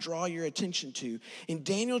want to draw your attention to. In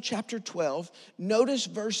Daniel chapter 12, notice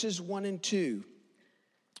verses 1 and 2.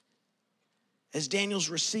 As Daniel's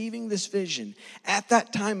receiving this vision, at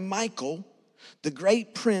that time Michael, the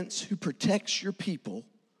great prince who protects your people,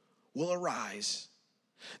 will arise.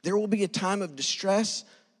 There will be a time of distress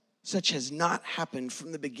such has not happened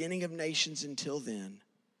from the beginning of nations until then.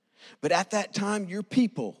 But at that time, your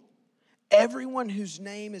people, everyone whose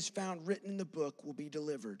name is found written in the book, will be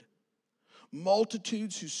delivered.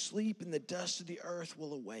 Multitudes who sleep in the dust of the earth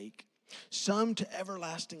will awake, some to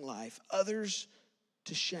everlasting life, others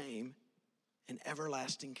to shame and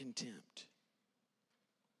everlasting contempt.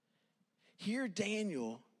 Here,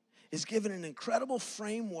 Daniel is given an incredible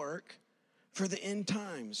framework for the end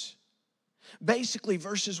times. Basically,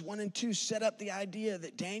 verses 1 and 2 set up the idea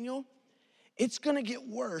that Daniel, it's going to get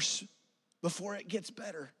worse before it gets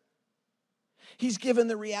better. He's given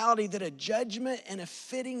the reality that a judgment and a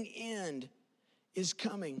fitting end is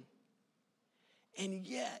coming. And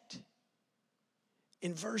yet,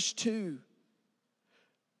 in verse 2,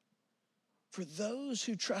 for those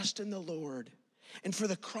who trust in the Lord and for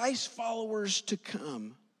the Christ followers to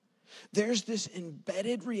come, there's this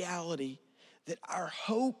embedded reality that our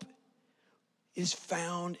hope is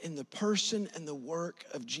found in the person and the work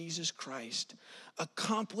of Jesus Christ,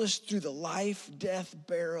 accomplished through the life, death,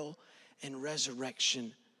 burial, and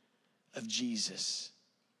resurrection of Jesus.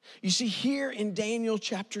 You see, here in Daniel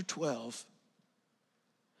chapter 12,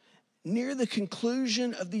 near the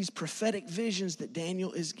conclusion of these prophetic visions that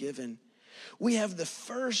Daniel is given, we have the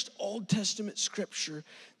first Old Testament scripture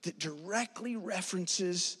that directly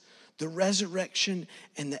references the resurrection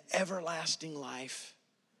and the everlasting life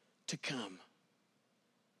to come.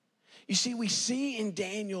 You see, we see in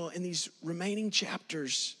Daniel, in these remaining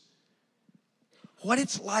chapters, what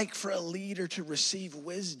it's like for a leader to receive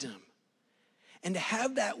wisdom and to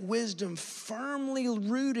have that wisdom firmly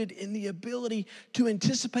rooted in the ability to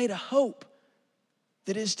anticipate a hope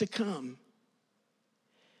that is to come.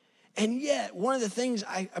 And yet, one of the things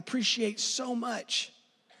I appreciate so much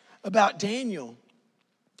about Daniel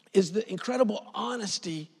is the incredible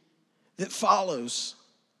honesty that follows.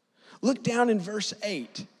 Look down in verse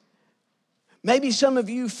 8. Maybe some of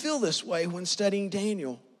you feel this way when studying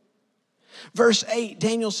Daniel. Verse 8,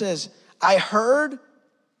 Daniel says, I heard,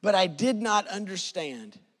 but I did not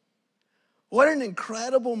understand. What an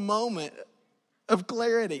incredible moment of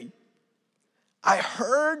clarity. I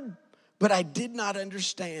heard, but I did not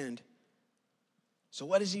understand. So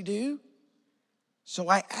what does he do? So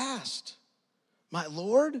I asked, my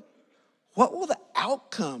Lord, what will the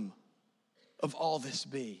outcome of all this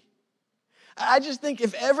be? I just think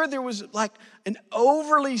if ever there was like an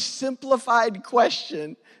overly simplified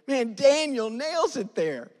question, man, Daniel nails it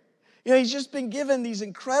there. You know, he's just been given these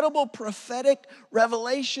incredible prophetic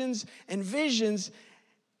revelations and visions.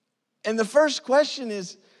 And the first question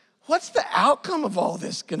is, what's the outcome of all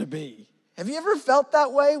this going to be? Have you ever felt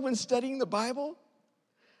that way when studying the Bible?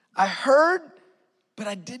 I heard, but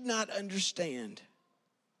I did not understand.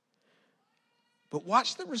 But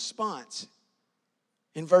watch the response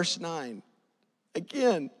in verse 9.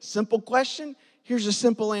 Again, simple question. Here's a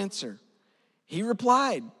simple answer. He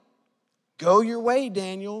replied, go your way,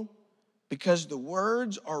 Daniel, because the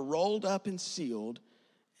words are rolled up and sealed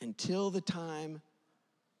until the time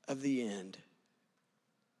of the end.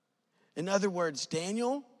 In other words,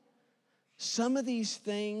 Daniel, some of these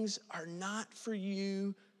things are not for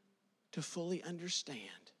you to fully understand.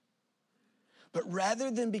 But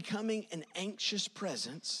rather than becoming an anxious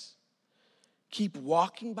presence, keep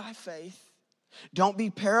walking by faith. Don't be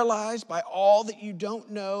paralyzed by all that you don't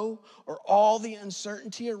know or all the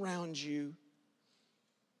uncertainty around you.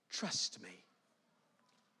 Trust me.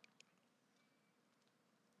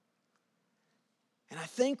 And I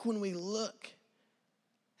think when we look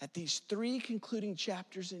at these 3 concluding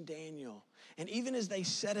chapters in Daniel, and even as they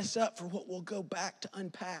set us up for what we'll go back to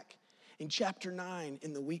unpack in chapter 9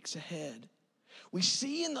 in the weeks ahead, we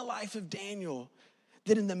see in the life of Daniel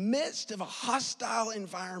that in the midst of a hostile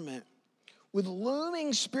environment with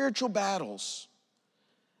looming spiritual battles,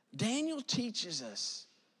 Daniel teaches us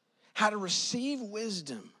how to receive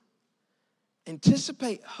wisdom,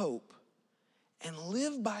 anticipate hope, and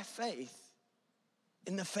live by faith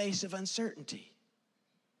in the face of uncertainty.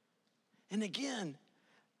 And again,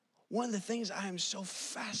 one of the things I am so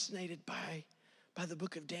fascinated by the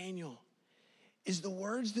book of Daniel is the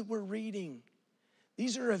words that we're reading.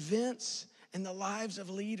 These are events in the lives of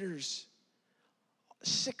leaders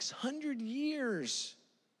 600 years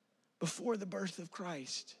before the birth of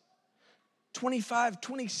Christ.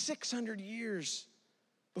 2,600 years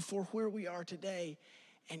before where we are today.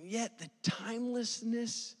 And yet the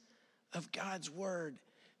timelessness of God's word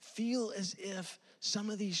feel as if some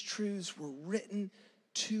of these truths were written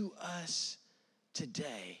to us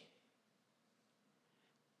today.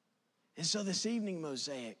 And so this evening,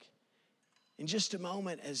 Mosaic, in just a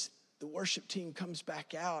moment as the worship team comes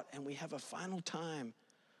back out and we have a final time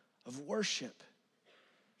of worship,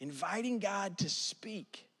 inviting God to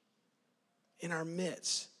speak in our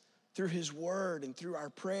midst through his word and through our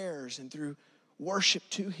prayers and through worship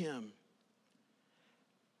to him.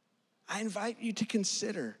 I invite you to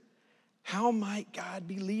consider, how might God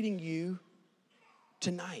be leading you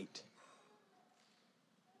tonight?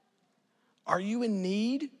 Are you in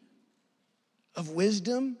need of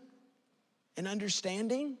wisdom and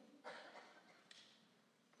understanding?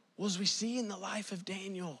 Well, as we see in the life of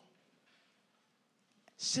Daniel,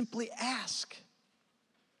 simply ask.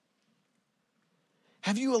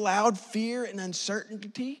 Have you allowed fear and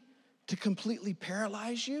uncertainty to completely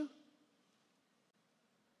paralyze you?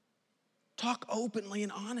 Talk openly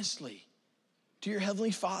and honestly to your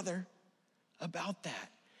Heavenly Father about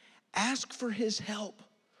that. Ask for His help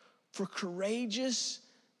for courageous,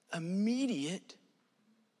 immediate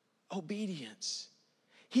obedience.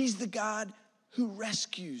 He's the God who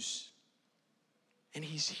rescues, and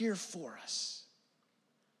He's here for us.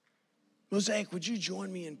 Mosaic, would you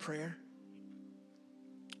join me in prayer?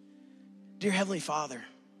 Dear Heavenly Father,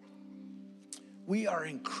 we are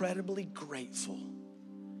incredibly grateful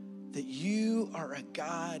that you are a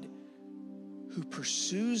God who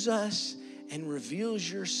pursues us and reveals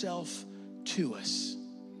yourself to us.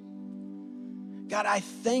 God, I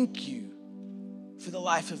thank you for the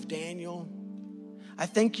life of Daniel. I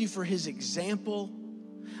thank you for his example.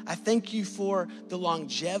 I thank you for the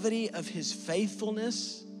longevity of his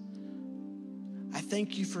faithfulness. I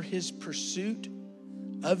thank you for his pursuit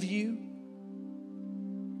of you.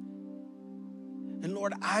 And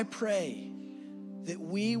Lord, I pray that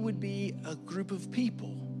we would be a group of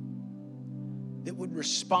people that would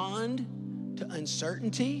respond to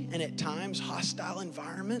uncertainty and at times hostile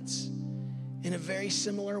environments in a very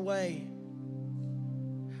similar way.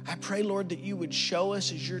 I pray, Lord, that you would show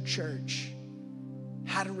us as your church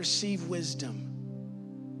how to receive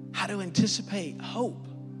wisdom, how to anticipate hope,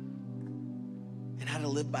 and how to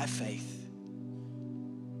live by faith.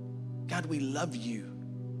 God, we love you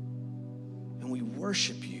and we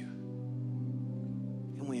worship you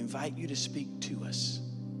and we invite you to speak to us.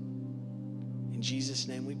 In Jesus'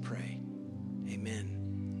 name we pray, amen.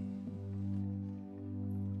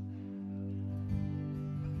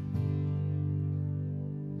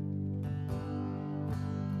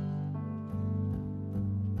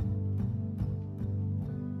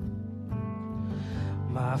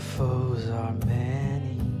 My foes are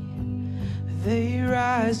many, they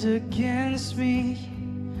rise against me,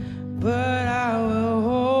 but I will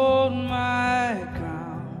hold my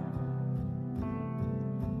ground.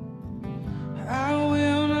 I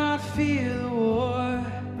will not fear the war,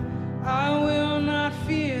 I will not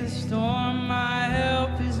fear the storm. My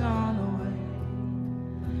help is on the way,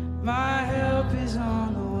 my help is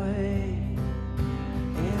on the way.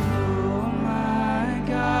 And oh my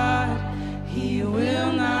God, He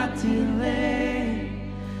will not delay,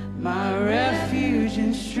 my refuge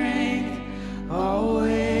and strength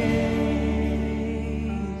always.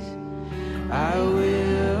 I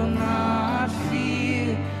will not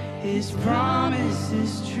fear, His promise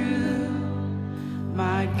is true,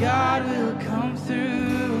 my God will come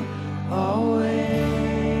through always,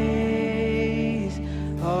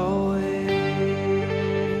 always.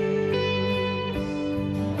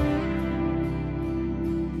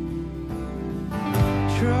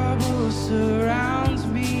 Trouble surrounds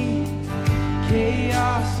me,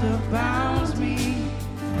 chaos abounds me,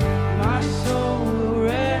 my soul will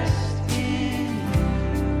rest in you.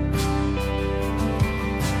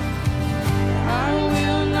 I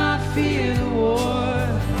will not fear the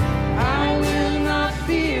war, I will not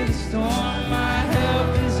fear the storm. My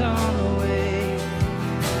help is on the way,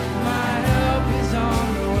 my help is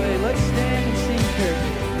on the way. Let's stand and sing, church.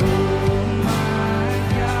 Oh my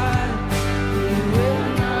God, He will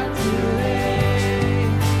not delay,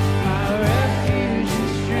 my refuge and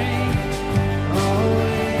strength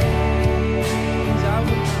always.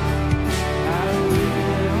 I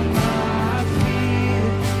will not fear,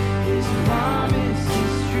 His promise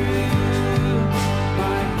is true,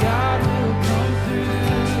 my God will come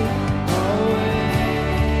through always,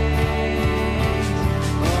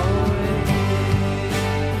 always.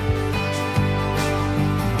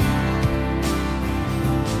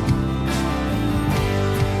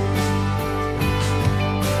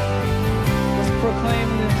 Let's proclaim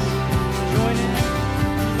this. Join in.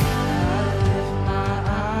 I lift my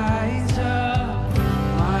eyes up.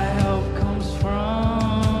 My help comes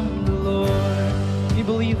from the Lord. If you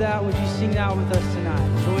believe that, would you sing that with us tonight?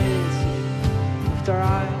 Join in and sing. Lift our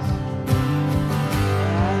eyes.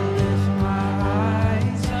 I lift my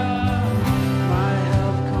eyes up. My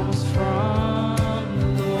help comes from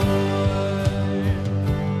the Lord.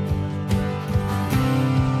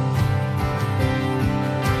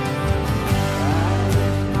 I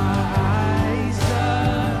lift my eyes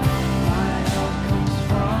up, my help comes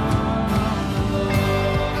from the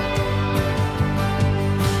Lord.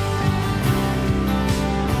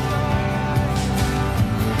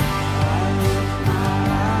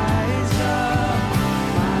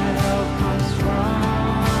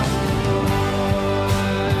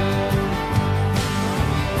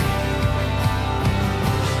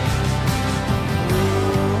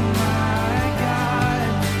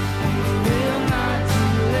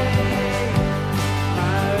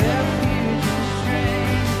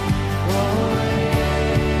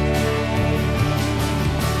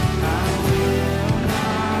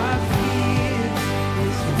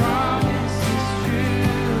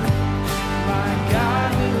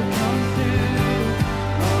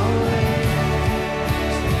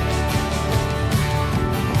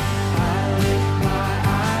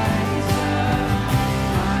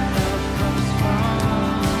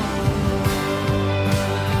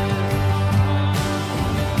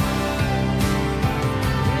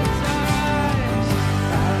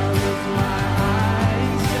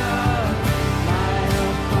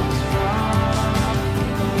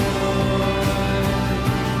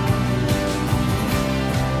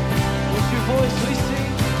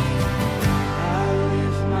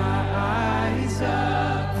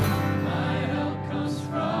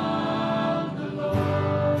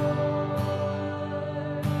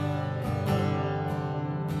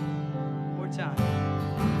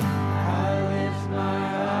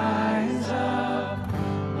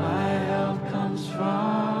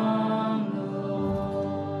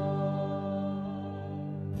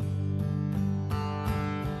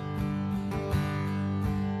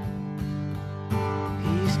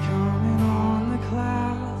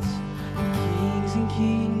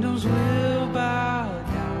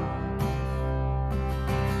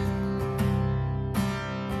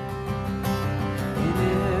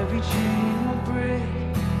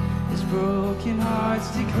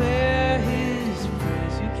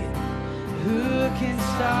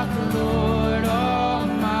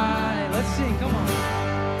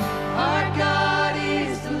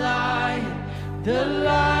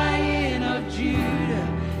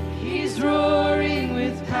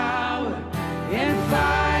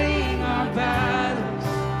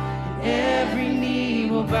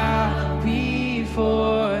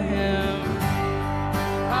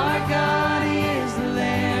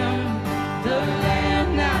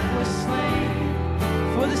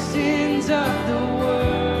 sins of the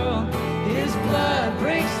world. His blood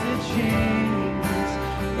breaks the chains.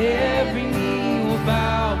 Every knee will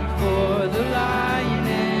bow before the Lion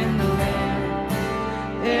and the Lamb.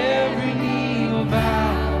 Every knee will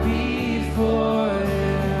bow before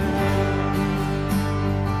him.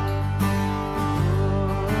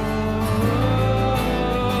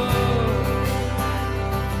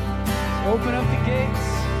 Open up the gates.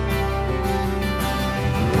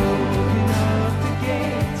 Open up the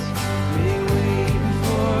gates. Make way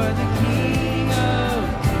before the King of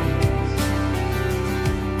Kings.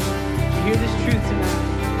 You hear this truth tonight?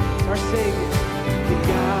 Our Savior, the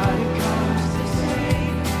God who comes to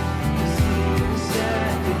save, is here to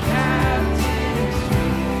set the captives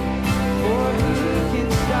free. For who can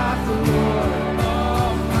stop the Lord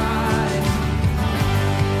Almighty?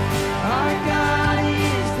 Our God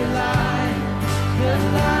is the Lion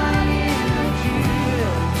of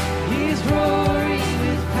Judah. He's roaring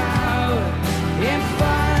with power and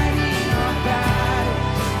fighting our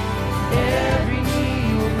battles. Every knee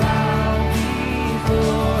will bow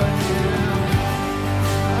before him.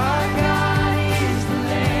 Our God is the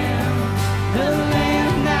Lamb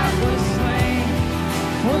that was slain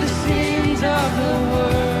for the sins of the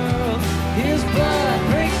world. His blood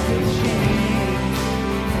breaks the chains.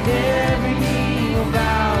 Every knee will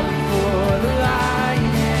bow before the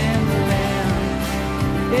Lion and the Lamb.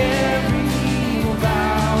 Every knee will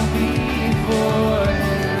bow before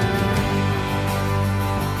him.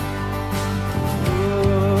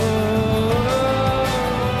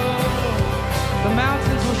 The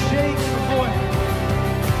mountains will shake before him.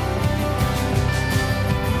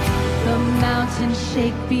 The mountains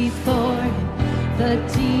shake before him, the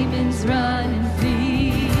demons run and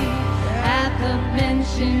flee. At the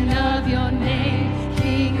mention of your name,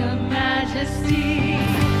 King of majesty,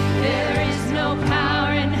 there is no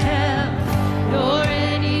power in hell, nor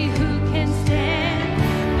any who can stand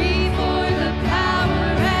before the power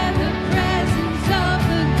and the presence of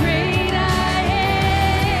the great I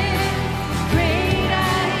am. Great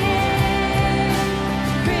I am.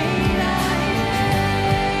 Great I am.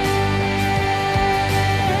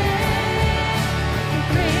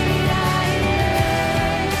 Great I am.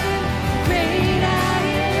 Great I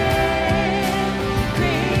am.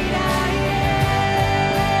 Great I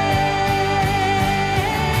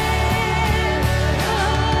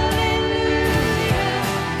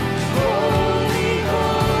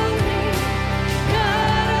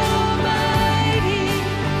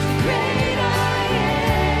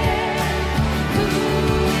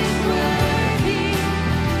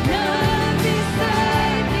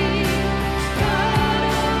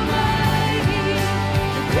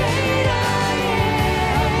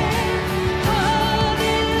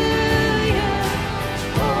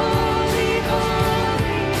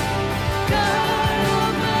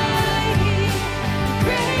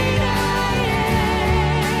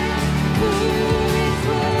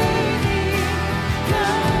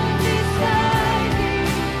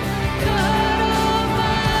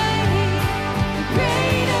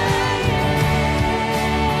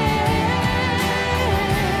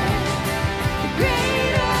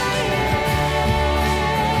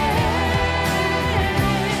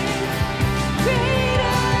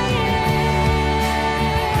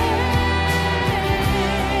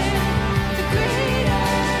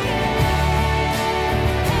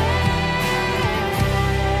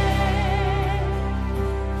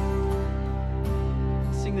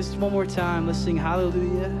one more time. Let's sing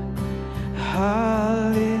hallelujah.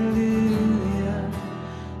 Hallelujah.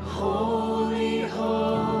 Holy,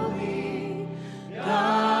 holy,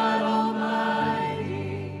 God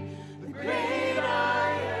Almighty, the great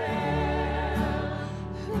I am,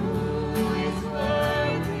 who is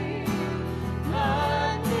worthy,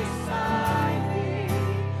 none beside thee,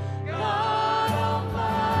 God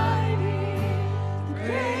Almighty, the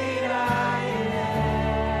great I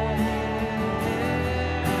am,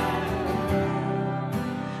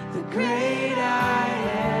 the great I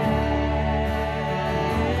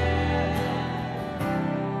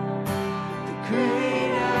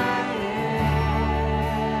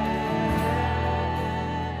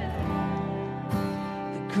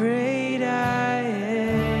great I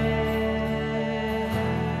am.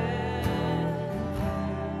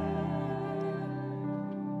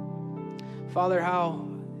 Father, how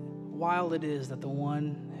wild it is that the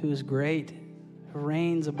one who is great, who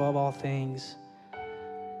reigns above all things,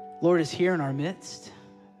 Lord, is here in our midst,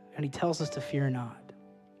 and he tells us to fear not.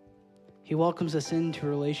 He welcomes us into a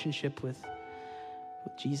relationship with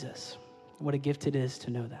Jesus. What a gift it is to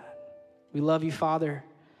know that. We love you, Father.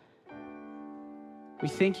 We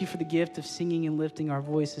thank you for the gift of singing and lifting our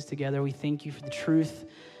voices together. We thank you for the truth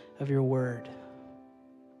of your word.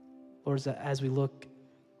 Lord, as we look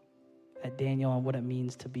at Daniel and what it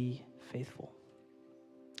means to be faithful,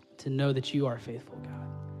 to know that you are faithful, God.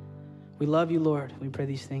 We love you, Lord. We pray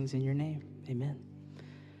these things in your name. Amen.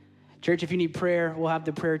 Church, if you need prayer, we'll have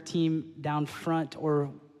the prayer team down front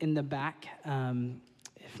or in the back.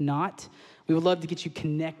 If not, we would love to get you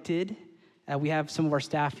connected. We have some of our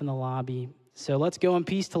staff in the lobby. So let's go in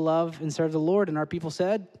peace to love and serve the Lord. And our people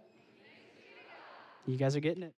said, you guys are getting it.